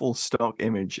awful stock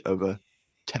image of a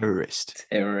terrorist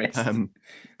that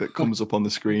comes up on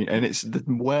the screen, and it's the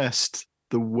worst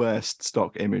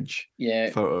stock image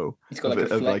photo. He's got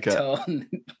like a on,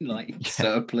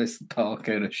 surplus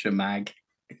parka and a shemag.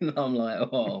 And I'm like,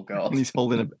 oh god. And he's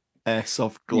holding an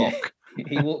airsoft Glock.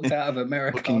 He walked out of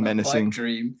America on a pipe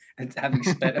dream and having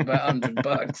spent about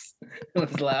 $100. I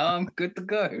was like, oh, I'm good to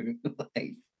go.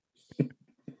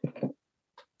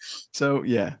 So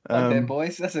yeah, there,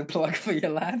 boys. That's a plug for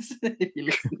your lads if you're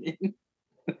listening.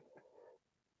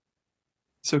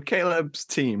 So Caleb's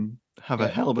team have a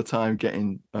hell of a time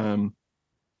getting to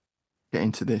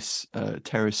this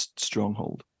terrorist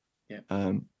stronghold. Yeah.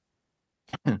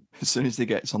 As soon as he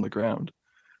gets on the ground,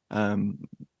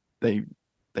 they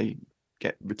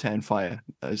get return fire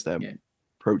as they're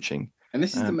approaching. And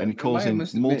this is and he calls in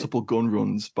multiple gun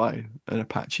runs by an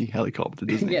Apache helicopter,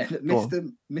 doesn't he? Yeah,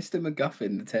 Mr.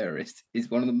 MacGuffin, the terrorist, is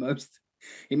one of the most.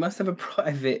 He must have a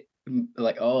private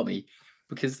army,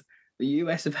 because the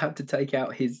US have had to take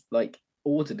out his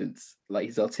ordnance,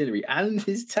 his artillery and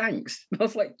his tanks. And I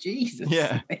was like, Jesus,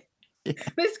 yeah.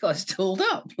 This guy's tooled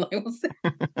up. What's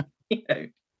that?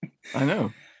 I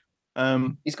know.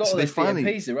 He's got all those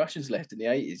BMPs the Russians left in the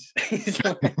 80s.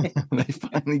 They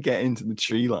finally get into the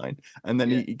tree line, and then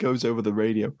he goes over the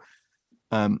radio.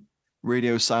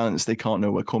 Radio silence, they can't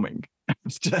know we're coming.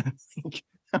 After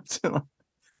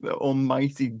the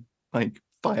almighty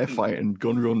firefight and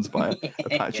gun runs by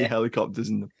Apache helicopters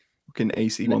and the fucking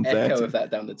AC-130. The echo of that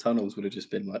down the tunnels would have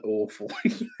just been awful.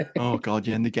 Oh god,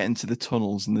 yeah, and they get into the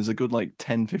tunnels, and there's a good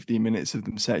 10-15 minutes of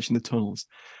them searching the tunnels.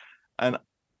 And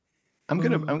I'm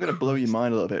gonna blow your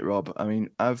mind a little bit, Rob. I mean,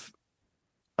 I've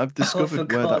discovered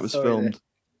where that was filmed.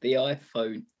 The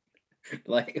iPhone,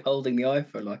 holding the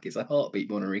iPhone like it's a heartbeat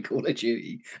monitor in Call of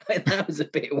Duty. That was a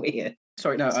bit weird.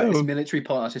 Sorry, no, it's military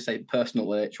part. I should say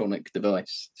personal electronic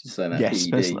device. Just say that. Yes,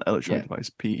 PED. personal electronic device,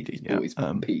 PED. Yeah, always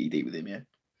PED with him. Yeah.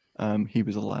 He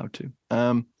was allowed to.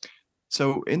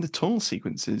 So in the tunnel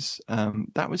sequences,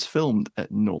 that was filmed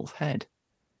at North Head,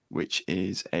 which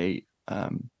is a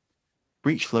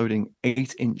breech-loading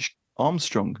 8-inch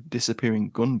Armstrong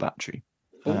disappearing gun battery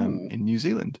in New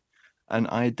Zealand. And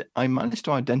I managed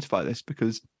to identify this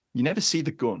because you never see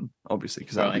the gun, obviously,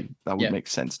 because that would make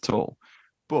sense at all.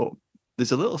 But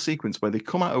there's a little sequence where they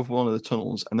come out of one of the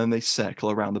tunnels and then they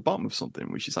circle around the bottom of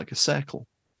something, which is like a circle.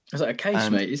 It's like a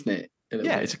casemate, isn't it?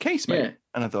 Yeah, it's a casemate. Yeah.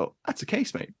 And I thought, that's a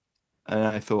casemate. And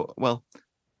I thought, well,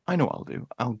 I know what I'll do.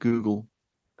 I'll Google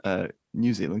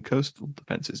New Zealand coastal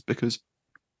defences, because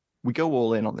we go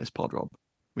all in on this pod, Rob.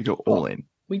 We go all in.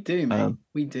 We do, mate.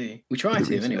 We do. We try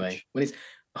to anyway. Well, it's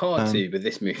hard to with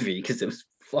this movie because there was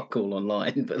fuck all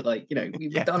online. But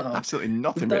we've done absolutely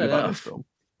nothing written about this film.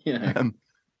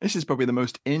 This is probably the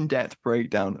most in-depth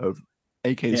breakdown of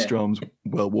AK Strom's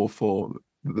World War IV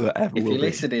that ever will be. If you're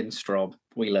listening, Strom,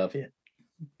 we love you.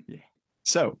 Yeah.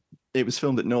 So it was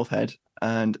filmed at North Head,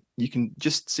 and you can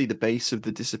just see the base of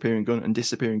the disappearing gun. And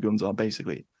disappearing guns are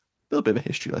basically a little bit of a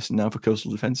history lesson now for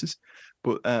coastal defences.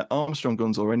 But Armstrong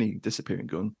guns or any disappearing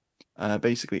gun,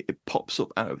 basically it pops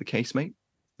up out of the casemate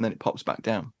and then it pops back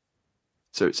down.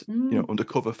 So it's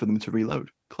undercover for them to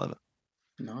reload. Clever.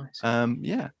 Nice.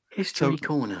 Yeah. History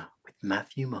Corner with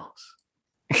Matthew Moss.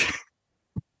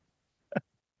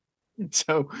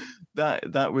 So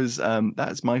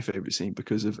that's my favourite scene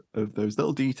because of those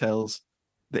little details,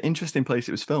 the interesting place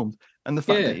it was filmed, and the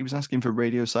fact that he was asking for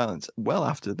radio silence well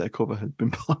after their cover had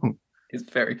been blown. It's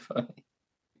very funny.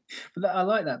 But I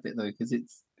like that bit though, because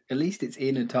at least it's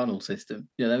in a tunnel system.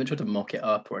 They haven't tried to mock it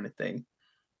up or anything.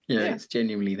 It's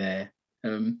genuinely there.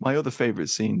 My other favourite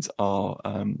scenes are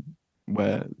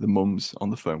where the mum's on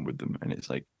the phone with them, and it's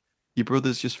like, your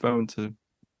brother's just phoned to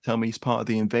tell me he's part of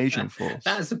the invasion force.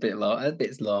 That's a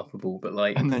bit's laughable, but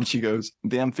like. And then she goes,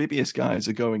 the amphibious guys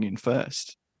are going in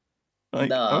first. Like,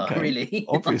 nah, okay, really?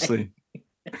 obviously.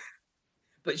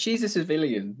 But she's a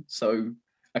civilian, so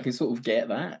I can sort of get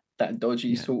that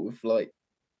dodgy sort of like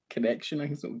connection. I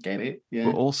can sort of get it. Yeah.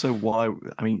 But also, why?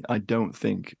 I mean, I don't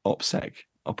think OPSEC,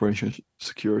 Operation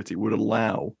Security, would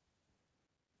allow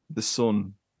the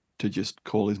son to just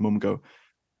call his mum and go,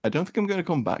 I don't think I'm going to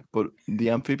come back, but the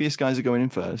amphibious guys are going in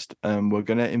first. We're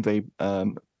going to invade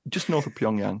just north of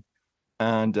Pyongyang.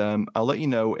 And I'll let you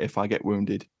know if I get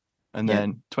wounded. And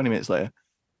then 20 minutes later,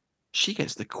 she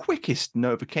gets the quickest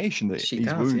notification that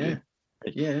he's wounded.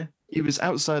 Yeah. He was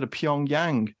outside of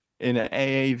Pyongyang in an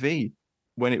AAV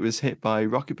when it was hit by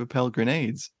rocket-propelled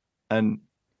grenades. And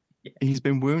he's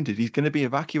been wounded. He's going to be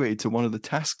evacuated to one of the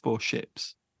task force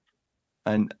ships.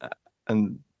 And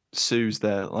Sue's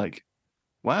there like,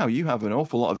 wow, you have an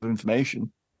awful lot of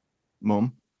information,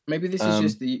 Mum. Maybe this is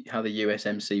just how the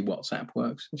USMC WhatsApp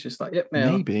works. It's just like, yep,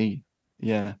 maybe,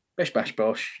 yeah. Bish bash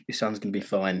bosh, your son's going to be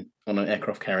fine on an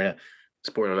aircraft carrier.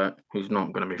 Spoiler alert, he's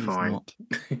not going to be fine.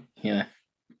 Yeah.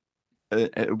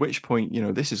 At which point,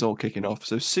 this is all kicking off.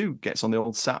 So Sue gets on the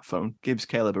old sat phone, gives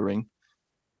Caleb a ring.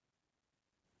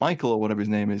 Michael, or whatever his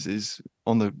name is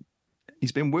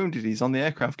he's been wounded. He's on the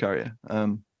aircraft carrier.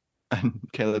 And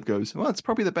Caleb goes, well, it's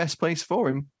probably the best place for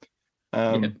him.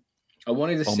 I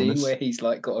wanted a ominous. scene where he's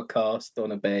like got a cast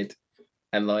on a bed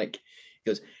and like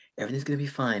he goes, everything's going to be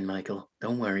fine, Michael.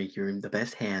 Don't worry. You're in the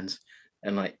best hands.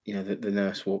 And like, the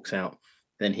nurse walks out.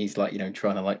 Then he's like,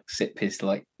 trying to like sip his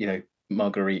like,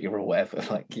 margarita or whatever,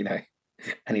 like,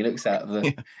 and he looks out of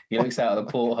the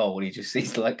porthole and he just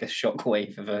sees like a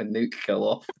shockwave of a nuke go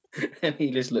off. And he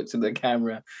just looks at the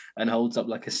camera and holds up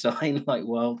like a sign like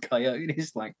Wild Coyote. And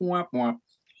he's like, whap, whap.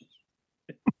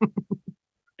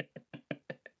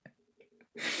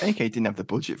 AK didn't have the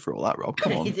budget for all that, Rob.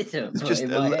 Come on. It's just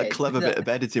a head. clever bit of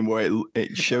editing where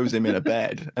it shows him in a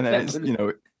bed and then it's,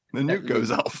 the nuke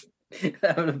goes off.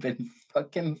 That would have been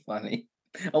fucking funny.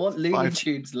 I want Looney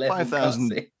Tunes level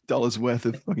 $5,000 worth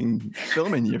of fucking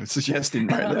filming you're suggesting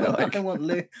right there. Like. I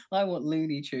want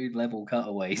Looney Tune level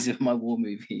cutaways of my war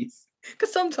movies.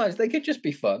 Because sometimes they could just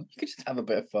be fun. You could just have a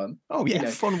bit of fun. Oh yeah,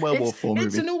 fun World War IV movie.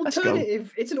 It's an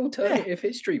alternative. It's an alternative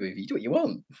history movie. Do what you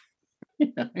want.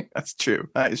 That's true.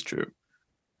 That is true.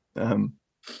 Well,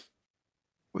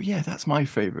 yeah, that's my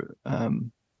favorite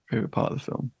part of the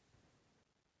film.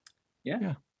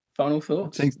 Yeah. Final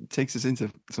thoughts. Takes us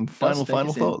into some final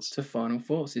thoughts. To final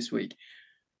thoughts this week.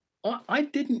 I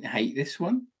didn't hate this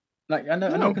one. Like I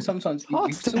know because sometimes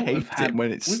hard to hate it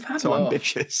when it's so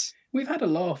ambitious. We've had a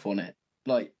laugh on it,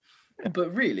 like,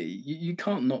 but really, you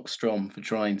can't knock Strom for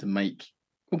trying to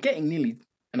getting nearly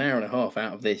an hour and a half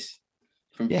out of this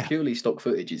from purely stock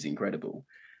footage is incredible.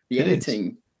 The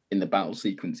editing in the battle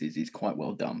sequences is quite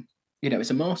well done.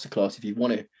 It's a masterclass if you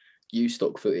want to use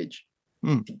stock footage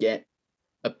to get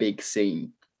a big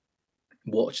scene.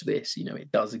 Watch this.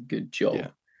 It does a good job.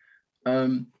 Yeah.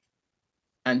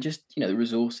 And just the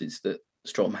resources that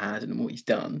Strom had and what he's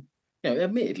done.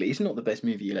 Admittedly, it's not the best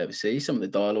movie you'll ever see. Some of the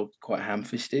dialogue quite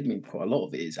ham-fisted. I mean, quite a lot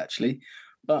of it is actually,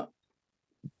 but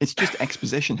it's just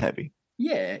exposition heavy.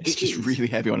 Yeah, it's just really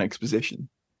heavy on exposition.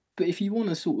 But if you want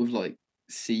to sort of like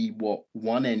see what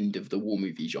one end of the war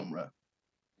movie genre,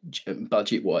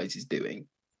 budget-wise, is doing,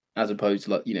 as opposed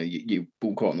to like you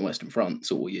Bullcrot on the Western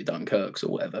Fronts or your Dunkirks or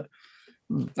whatever,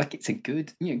 like it's a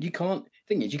good. You can't.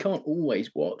 Thing is, you can't always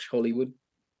watch Hollywood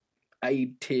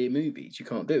A-tier movies. You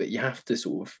can't do it. You have to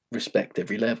sort of respect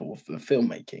every level of the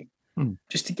filmmaking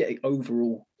just to get an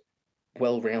overall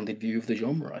well-rounded view of the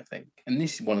genre, I think. And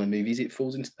this is one of the movies, it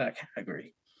falls into that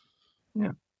category.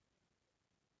 Yeah.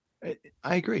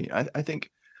 I agree. I think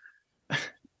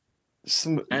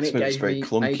some it gave very me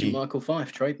clunky. Agent Michael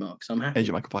Fife trademark, so I'm happy.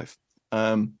 Agent Michael Fife.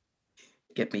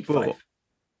 Get me Fife.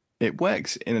 It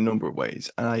works in a number of ways.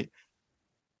 And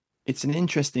it's an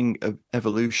interesting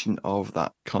evolution of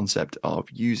that concept of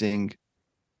using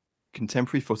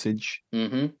contemporary footage,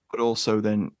 but also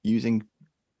then using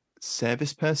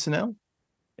service personnel.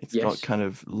 It's got kind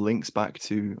of links back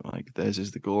to like Theirs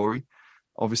Is the Glory.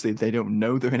 Obviously, they don't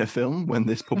know they're in a film when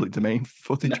this public domain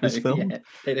footage was filmed. Yeah.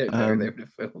 They don't know they're in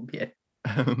a film,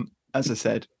 As I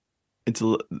said,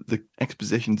 the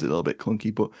exposition's a little bit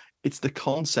clunky, but it's the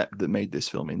concept that made this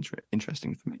film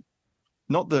interesting for me.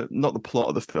 Not the plot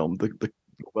of the film. The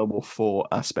World War IV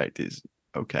aspect is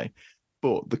okay,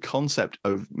 but the concept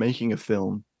of making a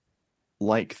film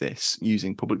like this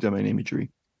using public domain imagery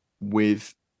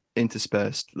with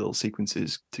interspersed little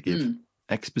sequences to give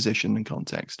exposition and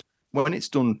context. When it's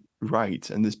done right,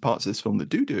 and there's parts of this film that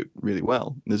do it really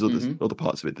well, and there's other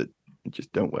parts of it that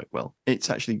just don't work well. It's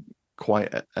actually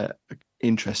quite a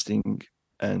interesting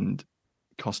and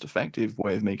cost-effective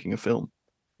way of making a film.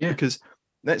 Yeah. Because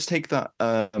let's take that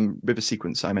river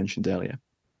sequence I mentioned earlier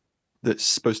that's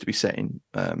supposed to be set in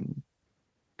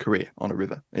Korea on a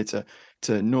river. It's a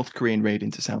North Korean raid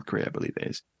into South Korea, I believe it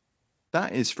is.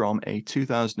 That is from a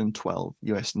 2012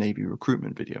 US Navy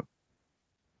recruitment video.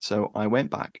 So I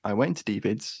went back, I went to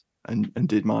DVids and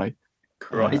did my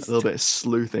little bit of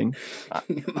sleuthing.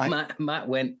 Matt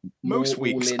went most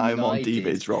weeks I'm on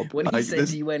DVids, Rob. When he said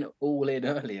he went all in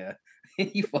earlier,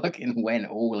 he fucking went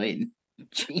all in.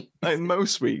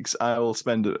 Most weeks I will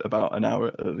spend about an hour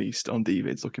at least on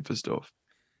DVids looking for stuff.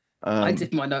 I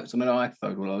did my notes on an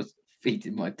iPhone while I was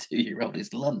feeding my 2-year-old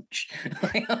his lunch.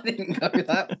 I didn't go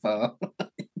that far.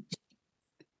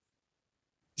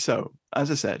 So,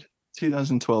 as I said,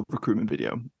 2012 recruitment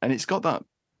video, and it's got that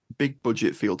big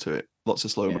budget feel to it, lots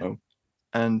of slow-mo.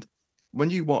 And when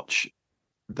you watch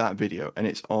that video, and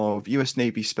it's of US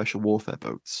Navy special warfare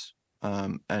boats,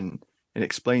 and it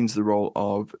explains the role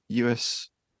of US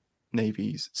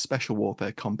Navy's special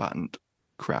warfare combatant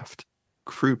craft,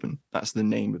 crewman. That's the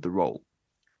name of the role.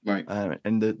 Right.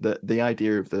 And the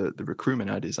idea of the recruitment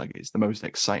idea is like it's the most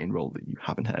exciting role that you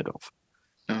haven't heard of.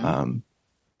 Uh-huh.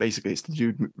 Basically, it's the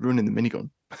dude running the minigun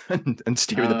and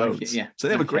steering the boats. Yeah. So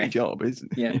they have a great job,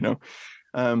 Yeah. you know.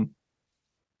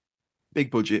 Big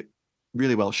budget,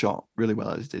 really well shot, really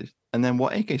well edited. And then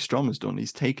what A.K. Strom has done,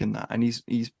 he's taken that and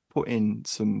he's put in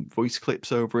some voice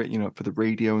clips over it, you know, for the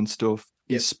radio and stuff.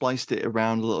 He's spliced it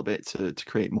around a little bit to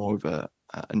create more of a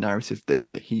narrative that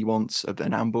he wants of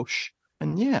an ambush.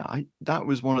 And that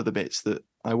was one of the bits that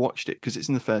I watched it because it's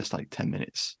in the first like 10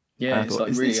 minutes. Yeah, it's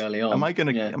like really early on. Am I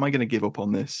gonna give up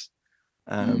on this?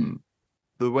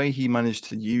 The way he managed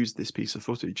to use this piece of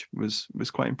footage was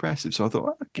quite impressive. So I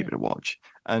thought I'd give it a watch.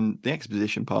 And the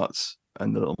exposition parts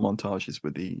and the little montages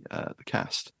with the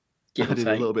cast added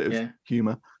a little bit of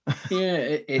humor. Yeah,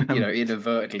 it you know,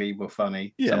 inadvertently were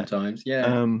funny sometimes.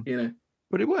 Yeah, you know,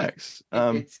 but it works.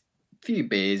 It's a few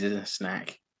beers as a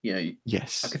snack. You know,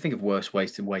 yes, I could think of worse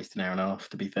ways to waste an hour and a half.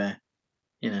 To be fair,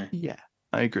 you know. Yeah,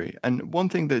 I agree. And one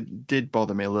thing that did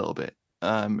bother me a little bit,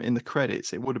 in the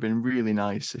credits, it would have been really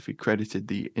nice if he credited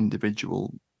the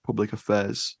individual public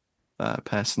affairs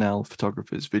personnel,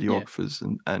 photographers, videographers,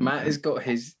 and Matt has got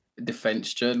his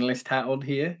defense journalist hat on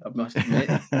here, I must admit.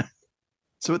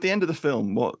 So at the end of the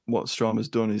film, what Strom has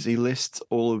done is he lists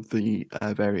all of the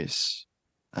various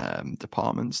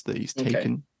departments that he's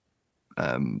taken.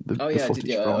 The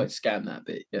footage from. I scanned that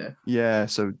bit. Yeah. Yeah.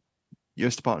 So,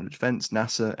 U.S. Department of Defense,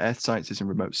 NASA, Earth Sciences and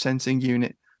Remote Sensing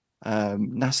Unit,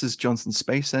 NASA's Johnson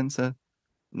Space Center,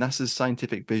 NASA's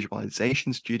Scientific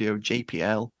Visualization Studio,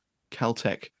 JPL,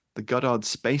 Caltech, the Goddard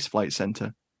Space Flight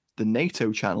Center, the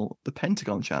NATO channel, the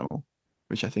Pentagon channel,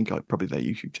 which I think are probably their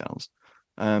YouTube channels,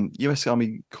 U.S.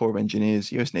 Army Corps of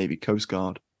Engineers, U.S. Navy, Coast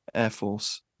Guard, Air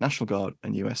Force, National Guard,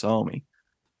 and U.S. Army.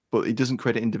 But he doesn't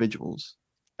credit individuals.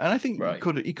 And I think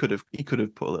he could have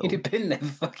put a little. He'd have been there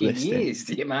for fucking years.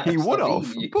 The amount he of would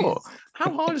stuff have. But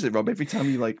how hard is it, Rob? Every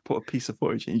time you like put a piece of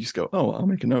footage and you just go, "Oh, I'll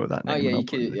make a note of that." Oh yeah, you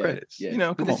can. Yeah, credits. Yeah. You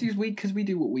know, but this is because we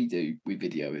do what we do with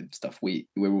video and stuff. We're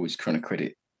always trying to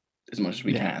credit as much as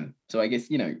we can. So I guess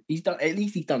he's done. At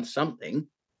least he's done something.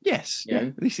 Yes. You know?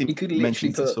 At least he could mention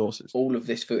literally the put sources. all of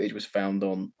this footage was found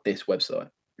on this website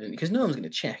because no one's going to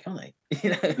check, are they?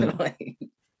 You know,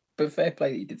 but fair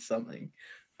play that he did something.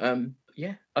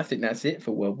 Yeah, I think that's it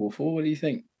for World War IV. What do you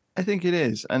think? I think it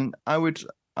is, and I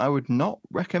would not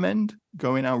recommend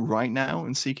going out right now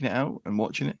and seeking it out and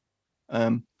watching it.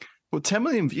 But 10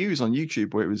 million views on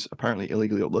YouTube, where it was apparently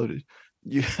illegally uploaded,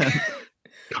 you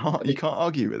can't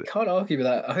argue with it. Can't argue with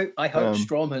that. I hope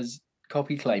Strom has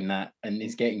copy claimed that and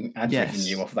is getting ad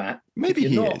revenue off that. Maybe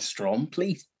if you're he not is. Strom,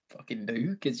 please fucking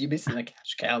do, because you're missing a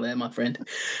cash cow there, my friend.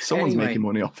 Someone's making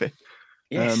money off it.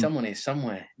 Yeah, someone is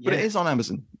somewhere. Yeah. But it is on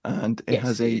Amazon, and it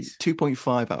has a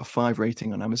 2.5 out of 5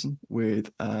 rating on Amazon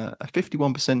with a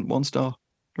 51% 1-star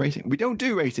rating. We don't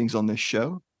do ratings on this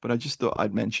show, but I just thought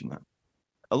I'd mention that.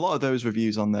 A lot of those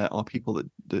reviews on there are people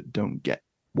that don't get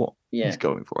what he's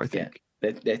going for, I think.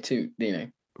 Yeah. They're too,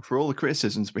 For all the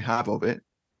criticisms we have of it,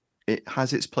 it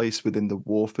has its place within the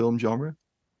war film genre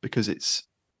because it's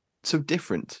so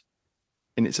different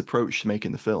in its approach to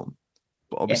making the film.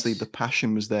 But obviously the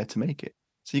passion was there to make it.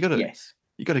 So you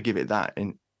gotta give it that,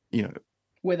 and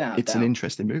without it's an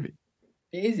interesting movie.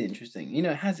 It is interesting.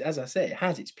 It has, as I said, it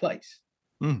has its place.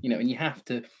 And you have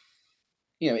to,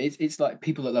 it's like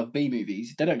people that love B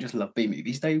movies. They don't just love B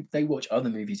movies. They watch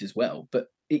other movies as well. But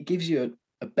it gives you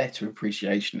a better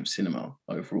appreciation of cinema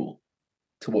overall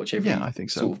to watch every I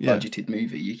think so. sort of budgeted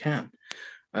movie you can.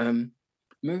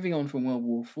 moving on from World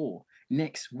War IV,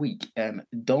 next week,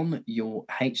 don your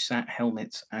HSAT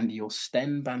helmets and your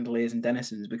Sten bandoliers and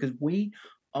denizens, because we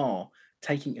are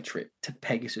taking a trip to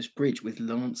Pegasus Bridge with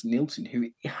Lance Nielsen, who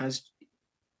has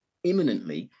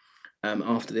imminently,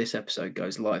 after this episode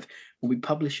goes live, will be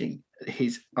publishing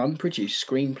his unproduced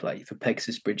screenplay for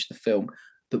Pegasus Bridge, the film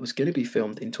that was going to be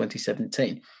filmed in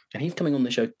 2017. And he's coming on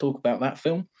the show to talk about that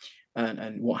film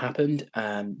and what happened,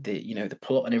 and the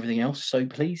plot and everything else. So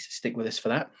please stick with us for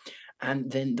that. And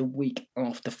then the week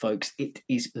after, folks, it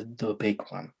is the big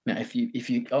one. Now, if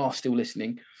you are still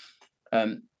listening,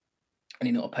 and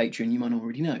you're not a patron, you might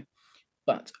already know,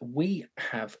 but we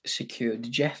have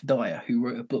secured Jeff Dyer, who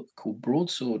wrote a book called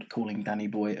Broadsword Calling Danny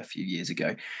Boy a few years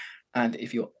ago. And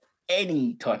if you're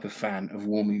any type of fan of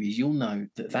war movies, you'll know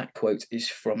that that quote is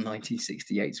from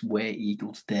 1968's Where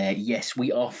Eagles Dare. Yes,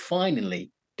 we are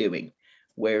finally doing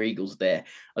Where Eagles Dare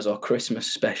as our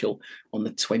Christmas special on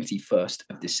the 21st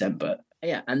of December.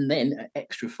 Yeah, and then an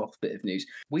extra fourth bit of news.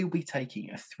 We'll be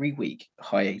taking a 3-week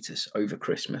hiatus over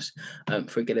Christmas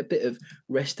for get a bit of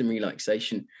rest and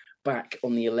relaxation, back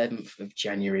on the 11th of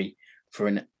January for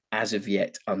an as of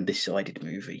yet undecided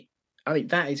movie. I mean,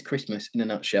 that is Christmas in a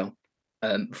nutshell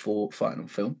for Final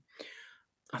Film.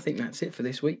 I think that's it for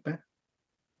this week, Matt.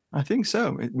 I think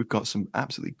so. We've got some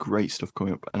absolutely great stuff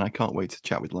coming up, and I can't wait to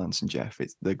chat with Lance and Jeff.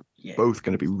 They're both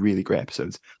going to be really great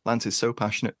episodes. Lance is so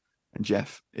passionate, and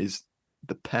Jeff is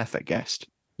the perfect guest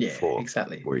for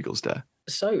exactly Where Eagles Dare.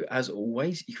 So, as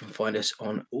always, you can find us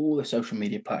on all the social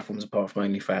media platforms apart from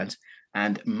OnlyFans,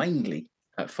 and mainly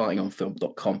at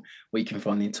fightingonfilm.com, where you can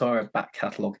find the entire back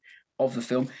catalogue of the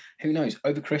film. Who knows,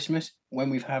 over Christmas, when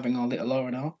we're having our little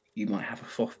R&R, you might have a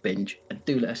fourth binge, and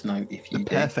do let us know if you do.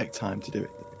 Perfect time to do it.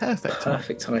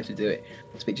 Perfect time to do it.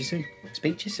 Speak to you soon.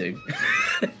 Speak to you soon.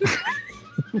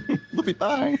 Love you,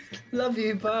 bye. Love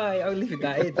you, bye. I'll leave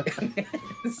that in.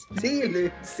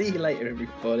 See you later,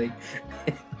 everybody.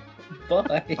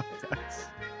 Bye.